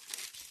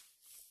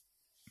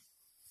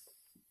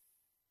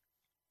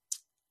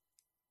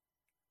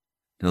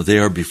 Now they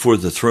are before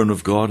the throne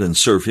of God and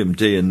serve him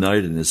day and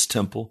night in his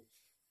temple.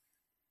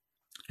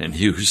 And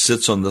he who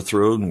sits on the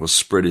throne will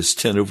spread his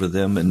tent over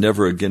them, and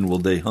never again will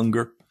they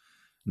hunger.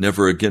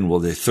 Never again will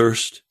they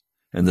thirst,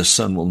 and the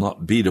sun will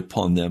not beat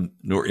upon them,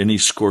 nor any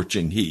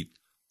scorching heat.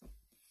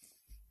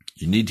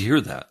 You need to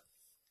hear that.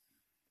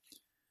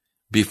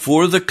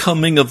 Before the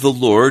coming of the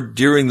Lord,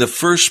 during the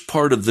first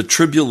part of the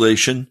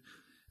tribulation,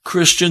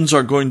 Christians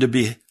are going to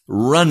be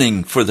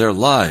running for their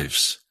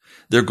lives.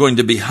 They're going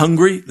to be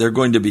hungry. They're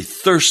going to be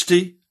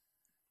thirsty.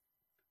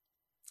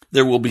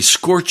 There will be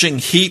scorching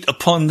heat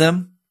upon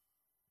them.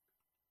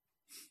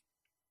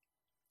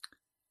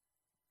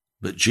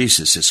 But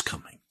Jesus is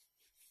coming.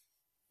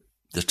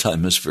 The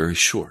time is very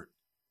short.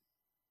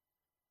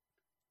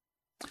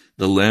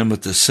 The Lamb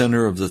at the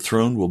center of the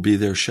throne will be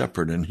their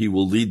shepherd, and he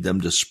will lead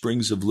them to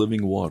springs of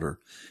living water,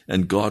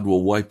 and God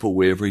will wipe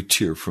away every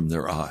tear from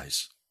their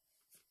eyes.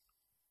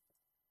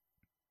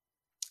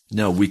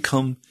 Now we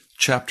come,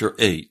 chapter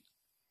 8,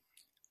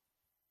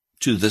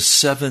 to the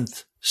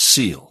seventh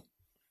seal.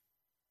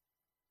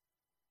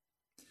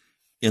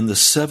 In the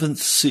seventh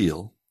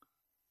seal,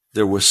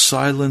 there was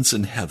silence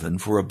in heaven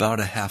for about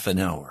a half an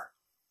hour.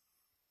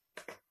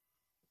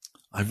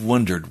 I've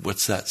wondered,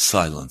 what's that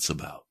silence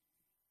about?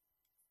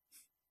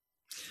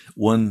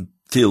 One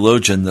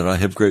theologian that I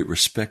have great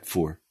respect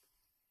for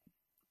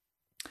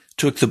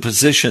took the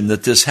position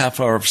that this half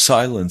hour of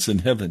silence in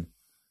heaven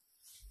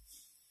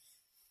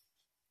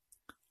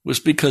was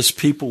because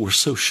people were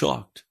so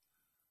shocked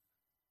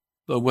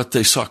by what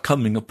they saw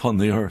coming upon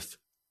the earth.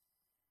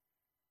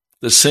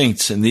 The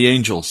saints and the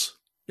angels,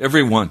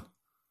 everyone,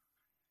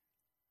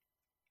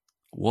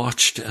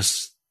 watched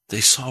as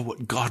they saw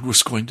what God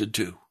was going to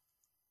do.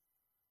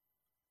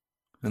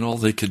 And all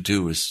they could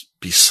do is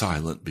be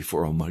silent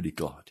before Almighty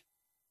God.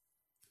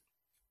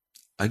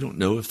 I don't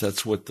know if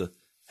that's what the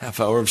half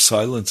hour of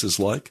silence is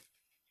like.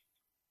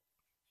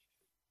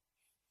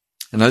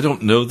 And I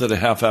don't know that a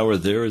half hour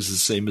there is the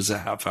same as a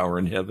half hour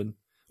in heaven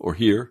or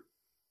here.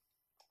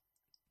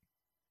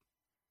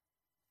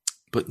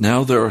 But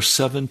now there are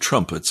 7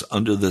 trumpets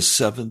under the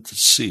 7th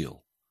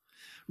seal.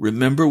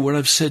 Remember what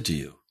I've said to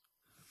you.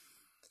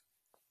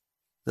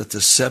 That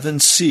the 7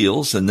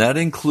 seals, and that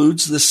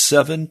includes the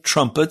 7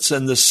 trumpets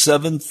and the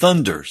 7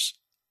 thunders.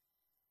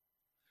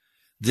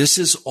 This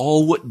is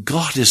all what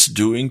God is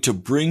doing to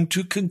bring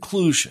to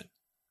conclusion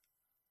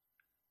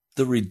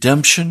the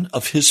redemption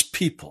of his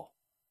people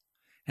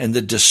and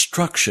the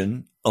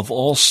destruction of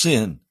all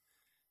sin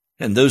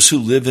and those who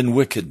live in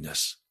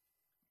wickedness.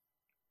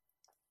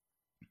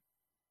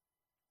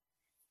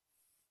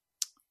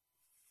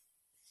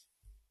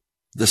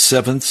 The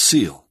 7th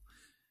seal.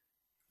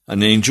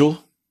 An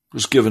angel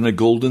was given a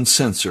golden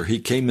censer. He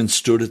came and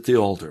stood at the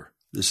altar.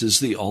 This is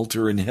the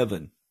altar in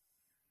heaven.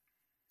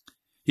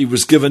 He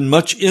was given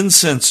much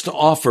incense to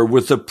offer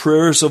with the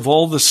prayers of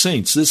all the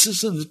saints. This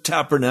is in the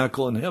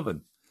tabernacle in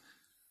heaven.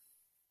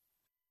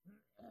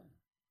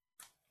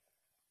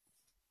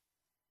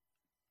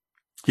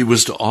 He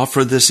was to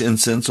offer this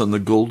incense on the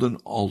golden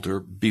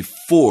altar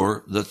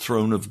before the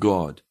throne of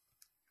God.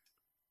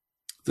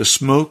 The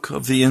smoke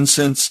of the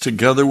incense,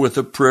 together with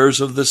the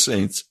prayers of the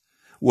saints,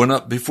 went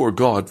up before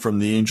God from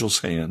the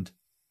angel's hand.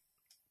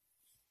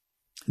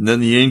 And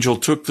then the angel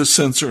took the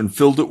censer and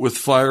filled it with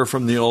fire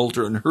from the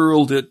altar and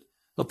hurled it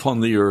upon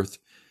the earth.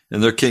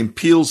 And there came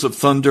peals of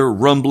thunder,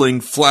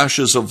 rumbling,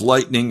 flashes of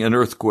lightning, and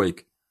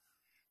earthquake.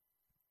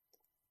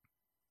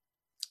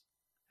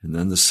 And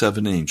then the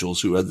 7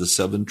 angels who had the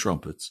 7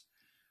 trumpets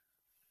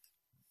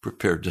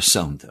prepared to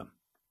sound them.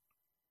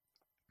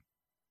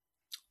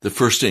 The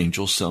first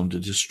angel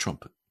sounded his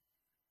trumpet.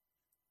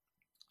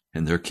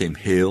 And there came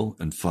hail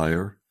and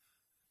fire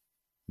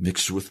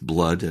mixed with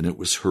blood, and it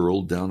was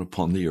hurled down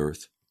upon the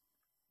earth.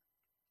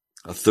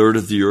 A third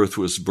of the earth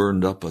was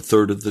burned up, a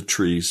third of the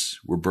trees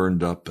were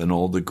burned up, and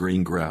all the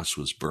green grass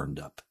was burned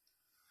up.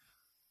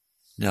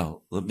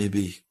 Now, let me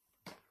be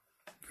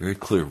very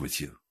clear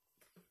with you.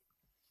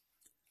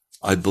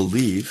 I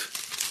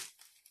believe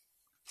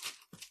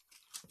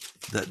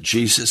that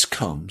Jesus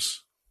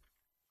comes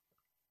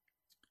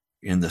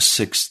in the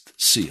 6th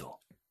seal.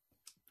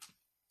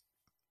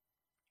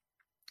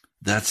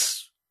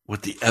 That's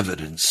what the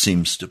evidence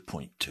seems to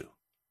point to.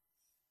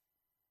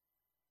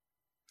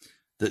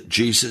 That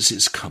Jesus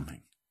is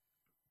coming.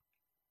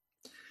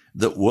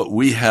 That what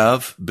we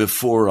have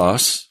before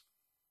us,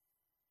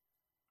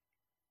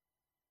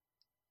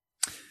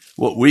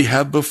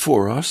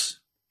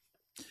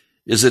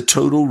 is a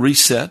total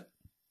reset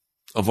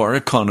of our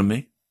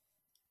economy,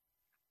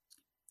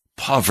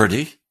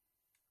 poverty,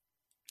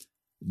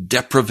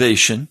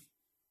 deprivation.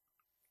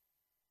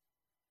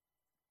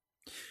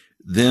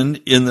 Then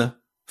in the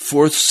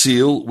 4th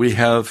seal, we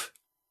have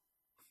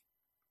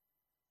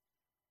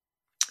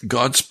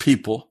God's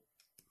people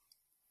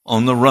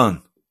on the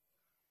run,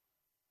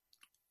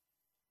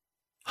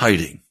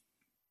 hiding,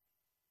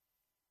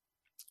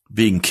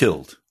 being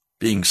killed,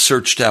 being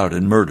searched out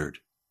and murdered.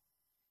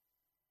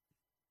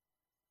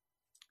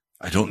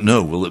 I don't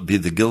know, will it be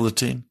the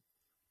guillotine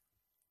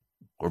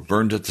or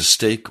burned at the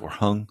stake or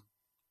hung?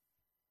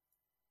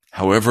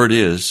 However it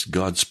is,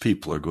 God's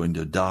people are going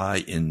to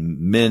die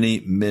in many,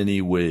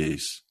 many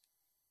ways.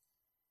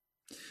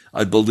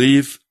 I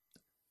believe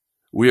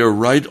We are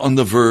right on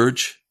the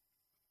verge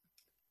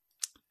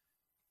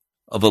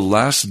of a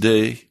last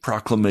day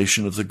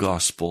proclamation of the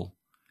gospel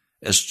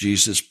as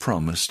Jesus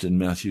promised in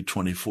Matthew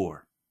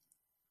 24.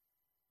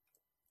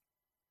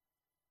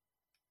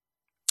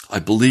 I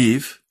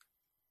believe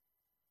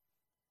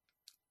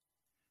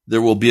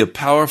there will be a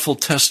powerful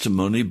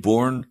testimony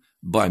borne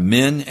by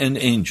men and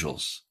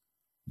angels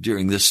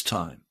during this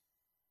time.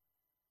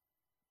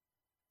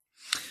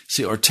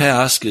 See, our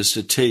task is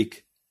to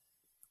take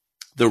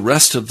the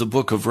rest of the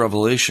book of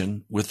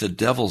Revelation with the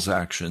devil's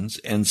actions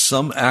and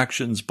some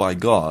actions by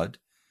God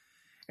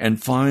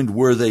and find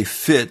where they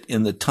fit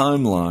in the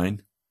timeline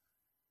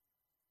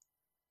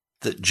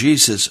that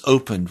Jesus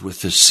opened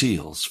with the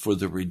seals for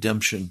the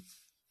redemption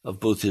of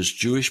both his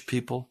Jewish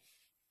people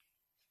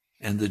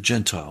and the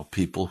Gentile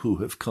people who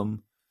have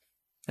come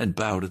and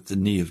bowed at the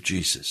knee of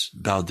Jesus,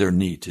 bowed their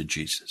knee to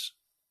Jesus.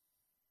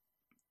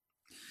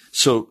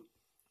 So,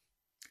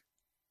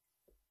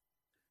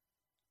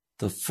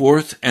 the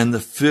fourth and the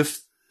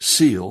fifth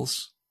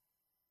seals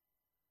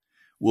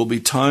will be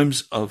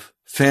times of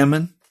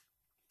famine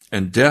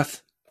and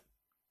death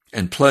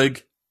and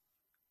plague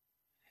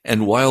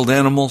and wild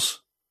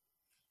animals,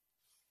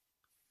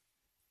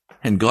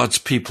 and God's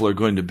people are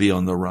going to be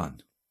on the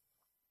run.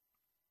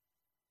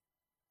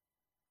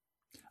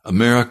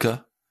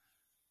 America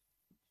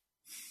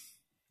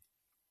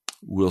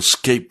will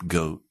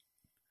scapegoat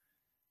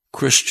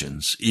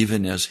Christians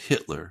even as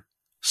Hitler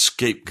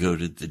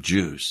scapegoated the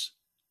Jews.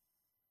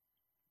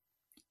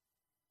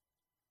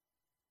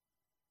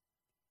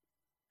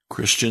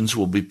 Christians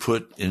will be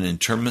put in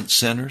internment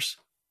centers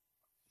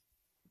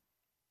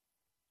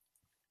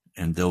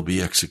and they'll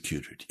be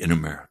executed in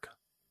America.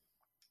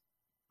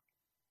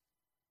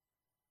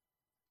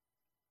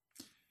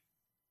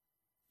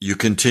 You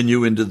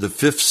continue into the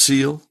fifth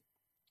seal.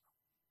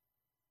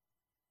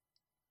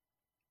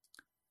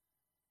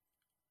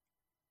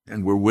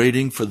 And we're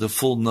waiting for the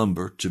full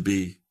number to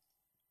be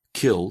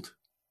killed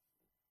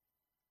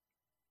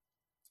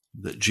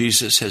that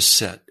Jesus has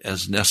set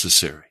as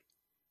necessary.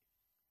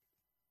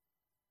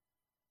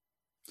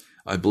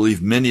 I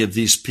believe many of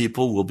these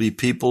people will be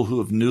people who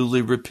have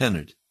newly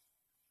repented,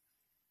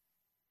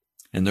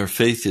 and their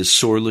faith is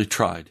sorely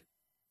tried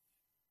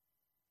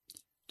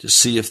to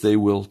see if they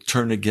will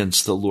turn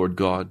against the Lord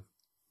God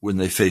when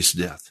they face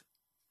death.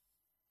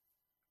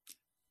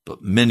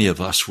 But many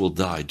of us will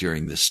die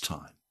during this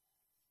time.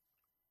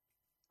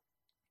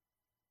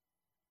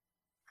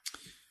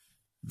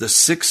 The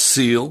sixth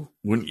seal,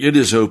 when it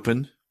is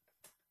opened,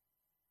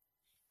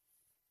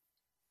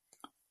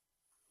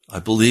 I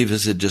believe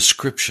is a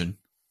description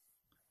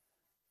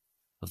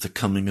of the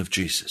coming of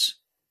Jesus.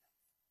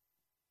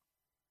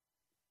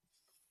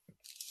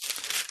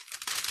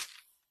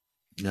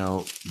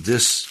 Now,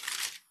 this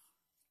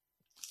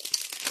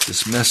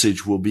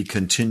message will be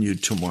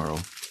continued tomorrow.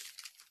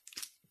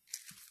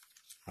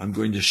 I'm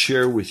going to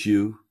share with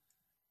you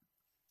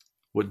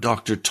what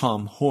Dr.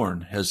 Tom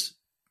Horn has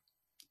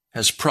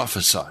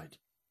prophesied.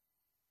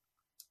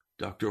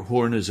 Dr.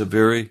 Horn is a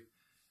very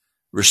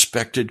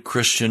respected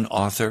Christian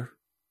author,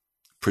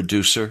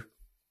 producer.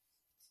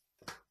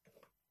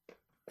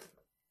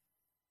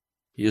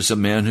 He is a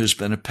man who's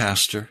been a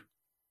pastor.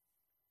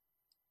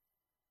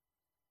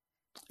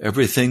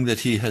 Everything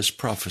that he has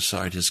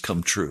prophesied has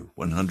come true,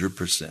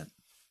 100%.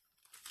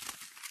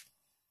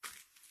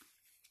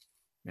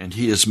 And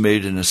he has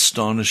made an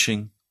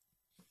astonishing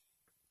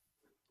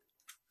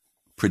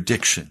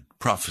prediction,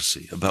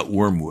 prophecy about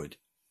wormwood,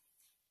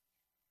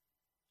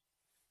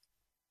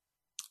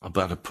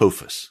 about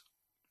Apophis.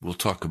 We'll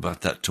talk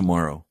about that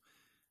tomorrow.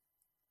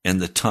 And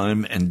the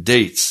time and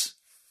dates.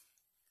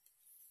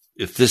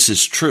 If this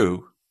is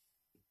true,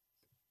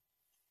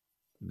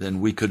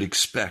 then we could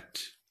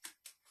expect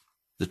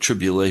the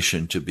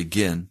tribulation to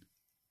begin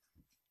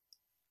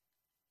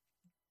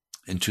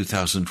in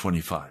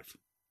 2025.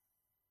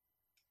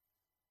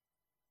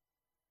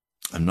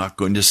 I'm not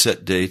going to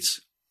set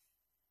dates,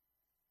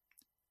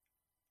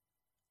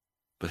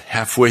 but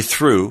halfway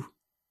through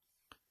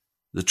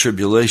the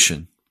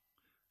tribulation,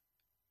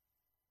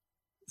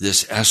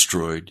 this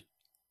asteroid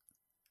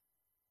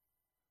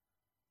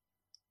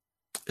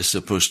is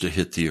supposed to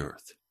hit the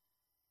earth.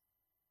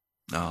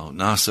 Now,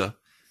 NASA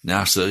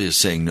is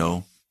saying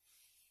no,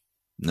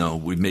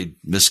 we made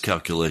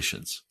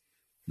miscalculations.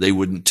 They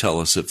wouldn't tell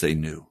us if they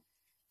knew.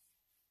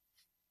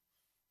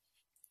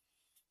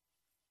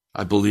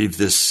 I believe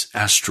this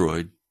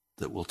asteroid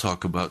that we'll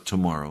talk about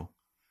tomorrow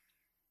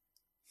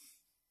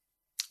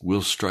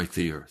will strike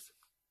the earth.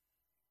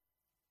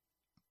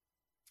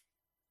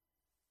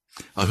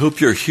 I hope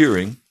you're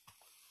hearing.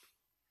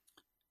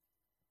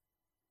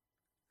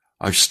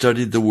 I've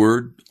studied the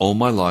Word all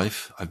my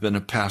life. I've been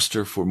a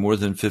pastor for more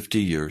than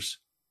 50 years.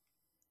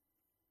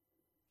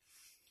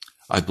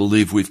 I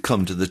believe we've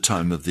come to the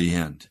time of the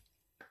end.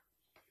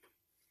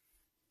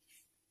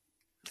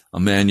 A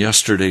man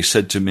yesterday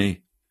said to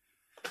me,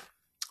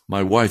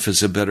 "My wife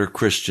is a better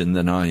Christian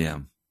than I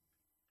am."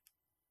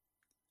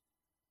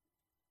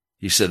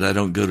 He said, "I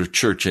don't go to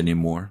church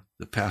anymore.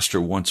 The pastor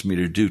wants me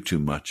to do too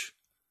much.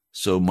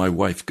 So my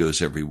wife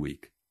goes every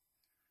week.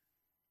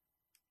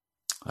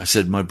 I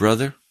said, my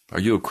brother, are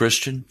you a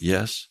Christian?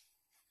 Yes.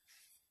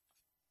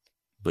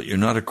 But you're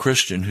not a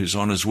Christian who's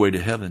on his way to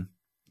heaven.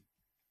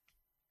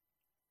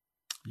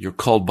 You're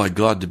called by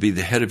God to be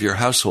the head of your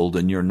household,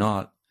 and you're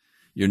not.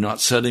 You're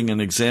not setting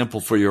an example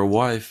for your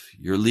wife.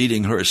 You're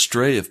leading her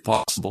astray if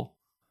possible.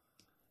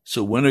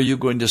 So when are you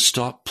going to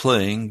stop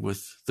playing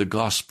with the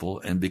gospel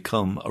and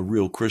become a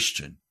real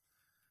Christian?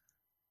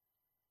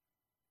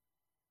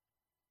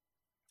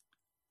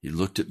 He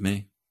looked at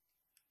me.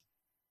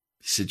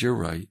 He said, you're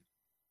right.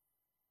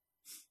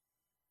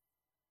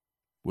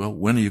 Well,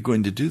 when are you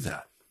going to do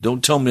that?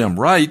 Don't tell me I'm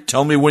right.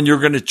 Tell me when you're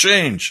going to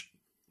change.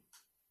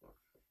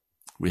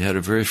 We had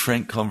a very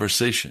frank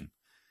conversation.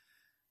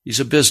 He's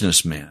a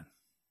businessman.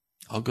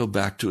 I'll go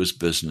back to his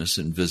business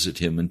and visit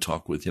him and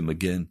talk with him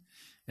again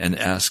and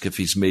ask if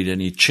he's made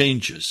any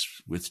changes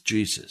with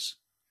Jesus.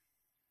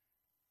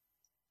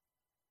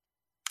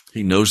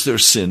 He knows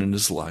there's sin in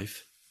his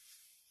life.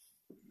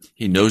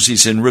 He knows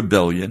he's in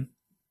rebellion,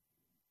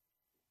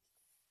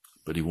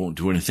 but he won't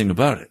do anything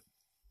about it.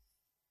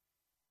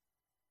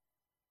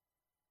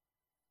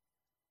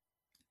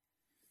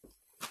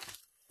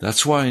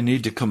 That's why I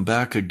need to come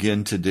back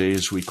again today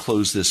as we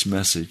close this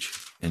message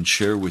and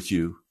share with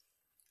you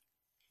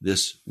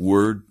this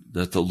word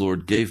that the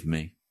Lord gave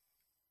me.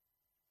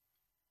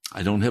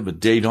 I don't have a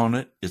date on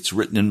it. It's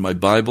written in my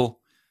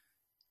Bible.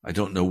 I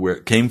don't know where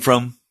it came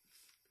from.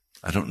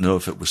 I don't know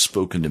if it was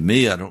spoken to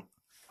me.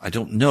 I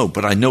don't know,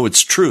 but I know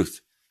it's truth.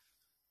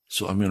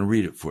 So I'm going to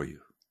read it for you.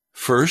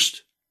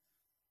 First,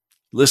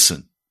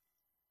 listen.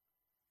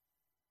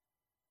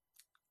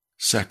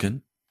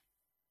 Second,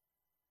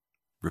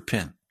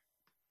 repent.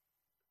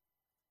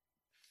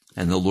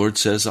 And the Lord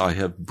says, I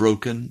have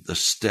broken the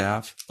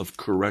staff of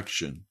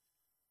correction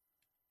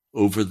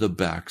over the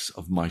backs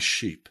of my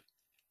sheep,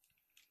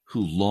 who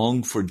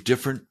long for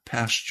different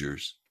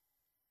pastures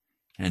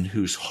and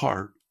whose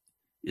heart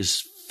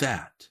is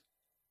fat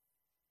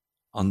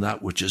on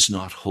that which is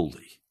not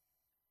holy.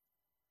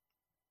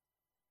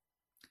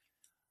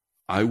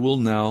 I will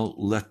now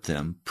let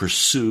them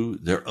pursue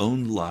their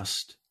own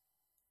lust,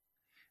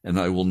 and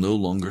I will no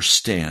longer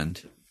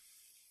stand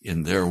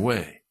in their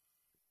way.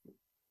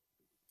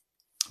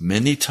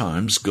 Many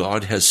times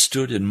God has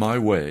stood in my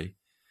way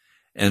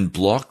and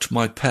blocked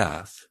my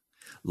path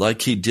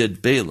like he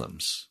did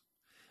Balaam's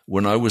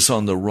when I was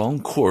on the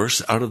wrong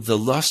course out of the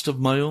lust of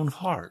my own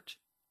heart.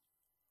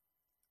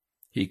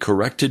 He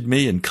corrected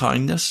me in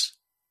kindness.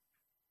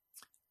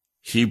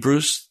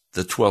 Hebrews,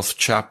 the 12th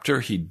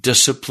chapter, he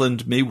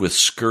disciplined me with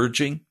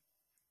scourging,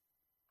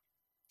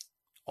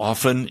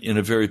 often in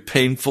a very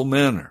painful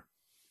manner.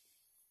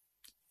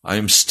 I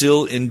am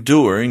still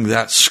enduring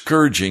that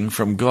scourging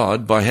from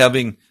God by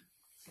having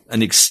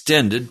an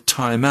extended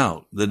time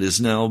out that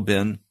has now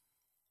been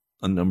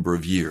a number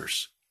of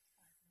years.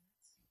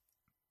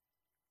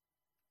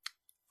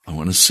 I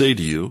want to say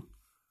to you,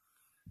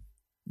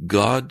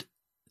 God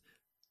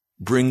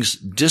brings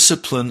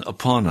discipline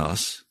upon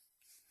us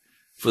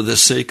for the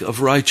sake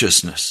of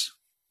righteousness,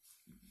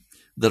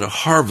 that a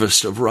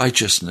harvest of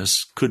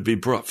righteousness could be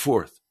brought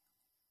forth.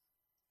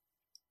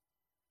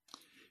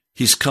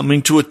 He's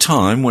coming to a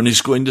time when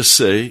he's going to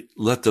say,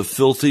 let the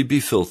filthy be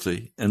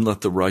filthy and let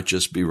the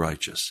righteous be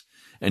righteous.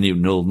 And he will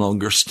no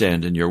longer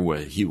stand in your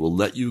way. He will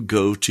let you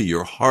go to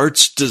your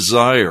heart's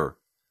desire.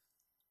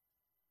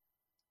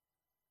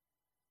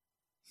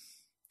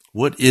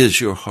 What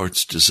is your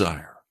heart's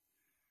desire?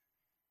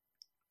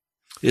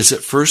 Is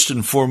it first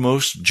and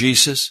foremost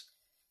Jesus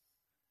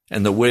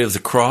and the way of the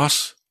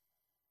cross?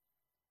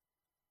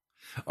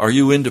 Are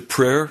you into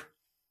prayer?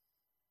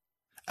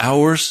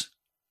 Hours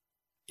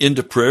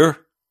into prayer?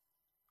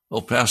 Oh,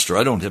 Pastor,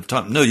 I don't have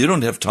time. No, you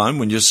don't have time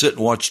when you sit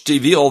and watch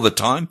TV all the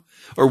time,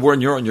 or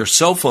when you're on your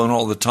cell phone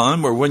all the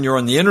time, or when you're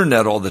on the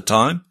internet all the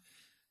time.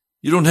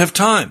 You don't have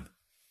time.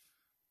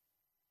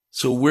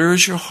 So where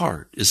is your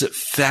heart? Is it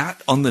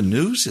fat on the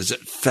news? Is it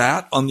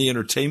fat on the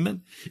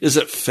entertainment? Is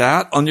it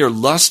fat on your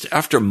lust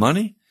after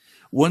money?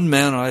 One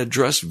man I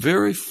addressed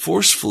very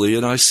forcefully,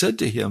 and I said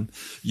to him,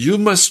 you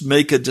must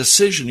make a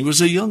decision. He was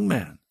a young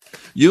man.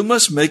 You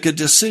must make a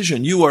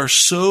decision. You are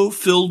so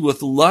filled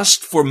with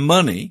lust for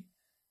money,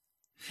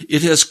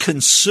 it has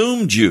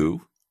consumed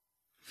you.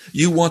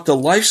 You want the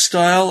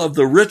lifestyle of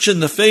the rich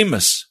and the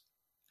famous,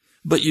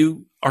 but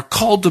you are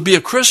called to be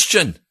a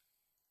Christian.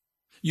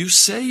 You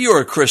say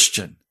you're a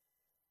Christian,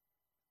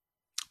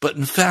 but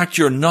in fact,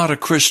 you're not a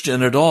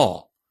Christian at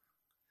all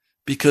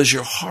because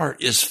your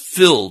heart is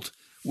filled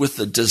with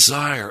the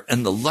desire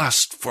and the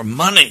lust for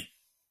money.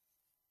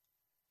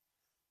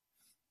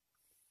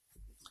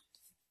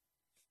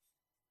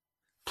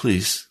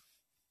 Please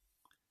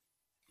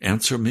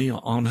answer me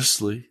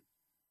honestly.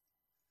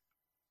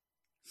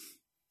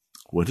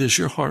 What is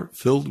your heart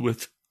filled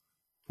with?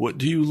 What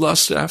do you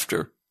lust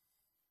after?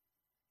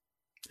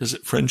 Is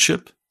it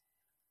friendship?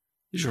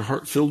 Is your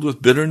heart filled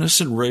with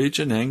bitterness and rage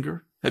and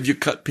anger? Have you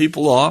cut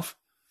people off?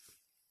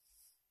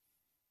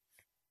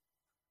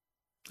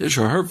 Is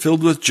your heart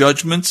filled with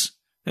judgments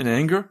and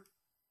anger?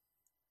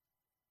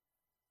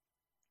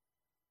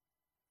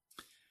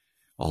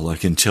 All I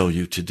can tell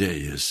you today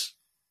is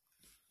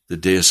the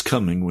day is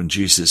coming when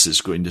Jesus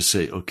is going to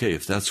say, okay,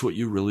 if that's what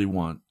you really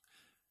want,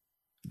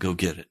 go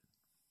get it.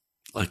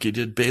 Like he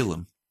did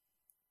Balaam.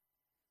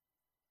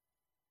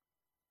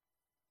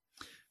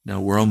 Now,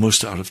 we're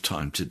almost out of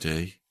time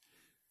today.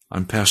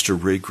 I'm Pastor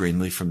Ray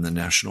Greenley from the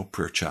National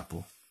Prayer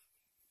Chapel.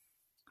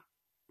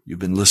 You've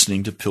been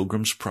listening to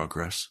Pilgrim's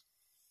Progress,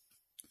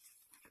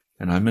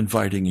 and I'm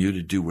inviting you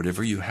to do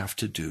whatever you have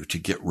to do to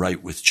get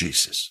right with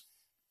Jesus.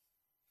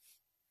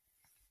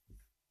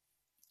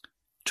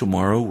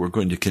 Tomorrow, we're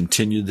going to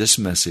continue this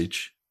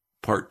message,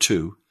 part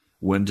 2,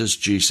 When Does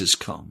Jesus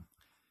Come?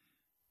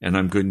 And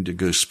I'm going to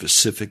go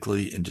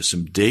specifically into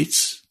some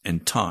dates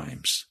and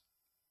times,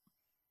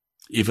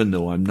 even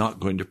though I'm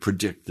not going to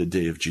predict the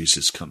day of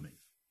Jesus coming.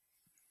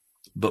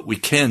 But we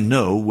can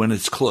know when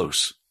it's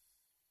close.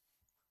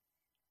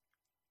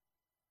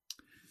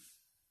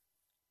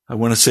 I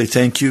want to say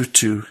thank you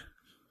to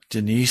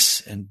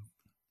Denise and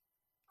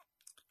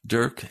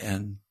Dirk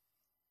and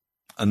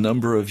a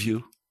number of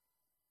you,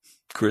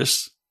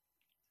 Chris,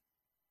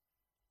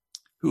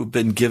 who have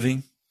been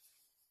giving.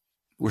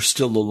 We're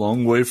still a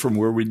long way from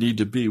where we need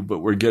to be, but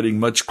we're getting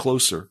much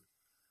closer.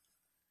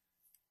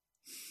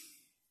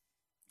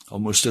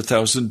 Almost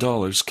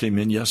 $1,000 came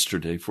in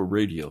yesterday for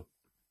radio.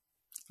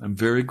 I'm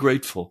very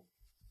grateful.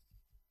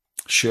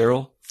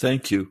 Cheryl,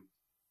 thank you.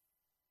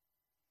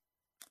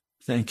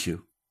 Thank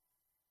you.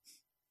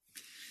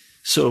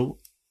 So,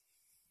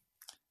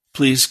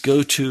 please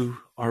go to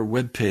our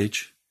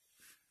webpage,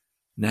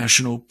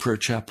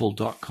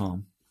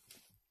 nationalprayerchapel.com,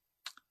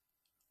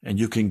 and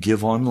you can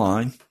give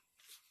online.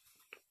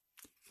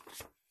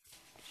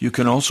 You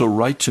can also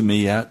write to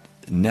me at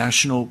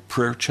National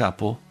Prayer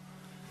Chapel,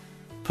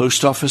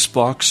 Post Office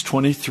Box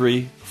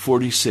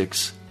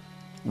 2346,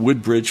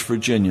 Woodbridge,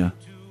 Virginia,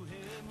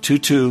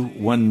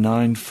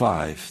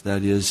 22195.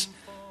 That is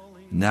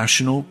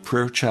National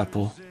Prayer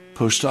Chapel,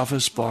 Post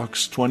Office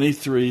Box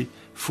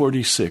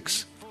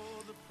 2346,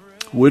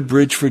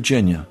 Woodbridge,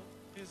 Virginia,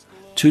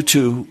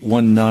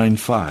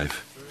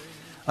 22195.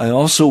 I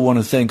also want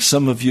to thank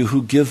some of you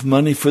who give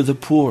money for the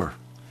poor,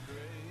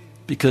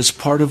 because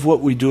part of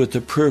what we do at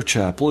the Prayer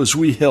Chapel is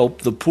we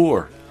help the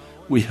poor.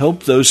 We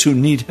help those who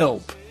need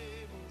help,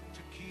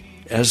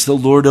 as the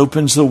Lord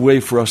opens the way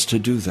for us to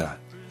do that.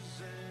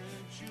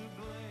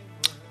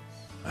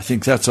 I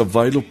think that's a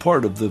vital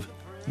part of the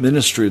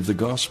ministry of the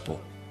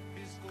gospel.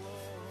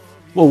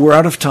 Well, we're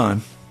out of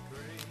time.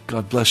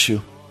 God bless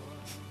you.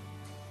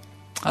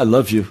 I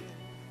love you.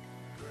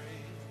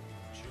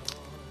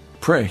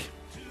 Pray.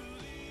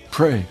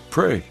 Pray.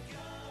 Pray.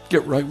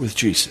 Get right with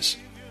Jesus.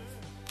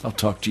 I'll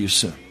talk to you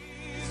soon.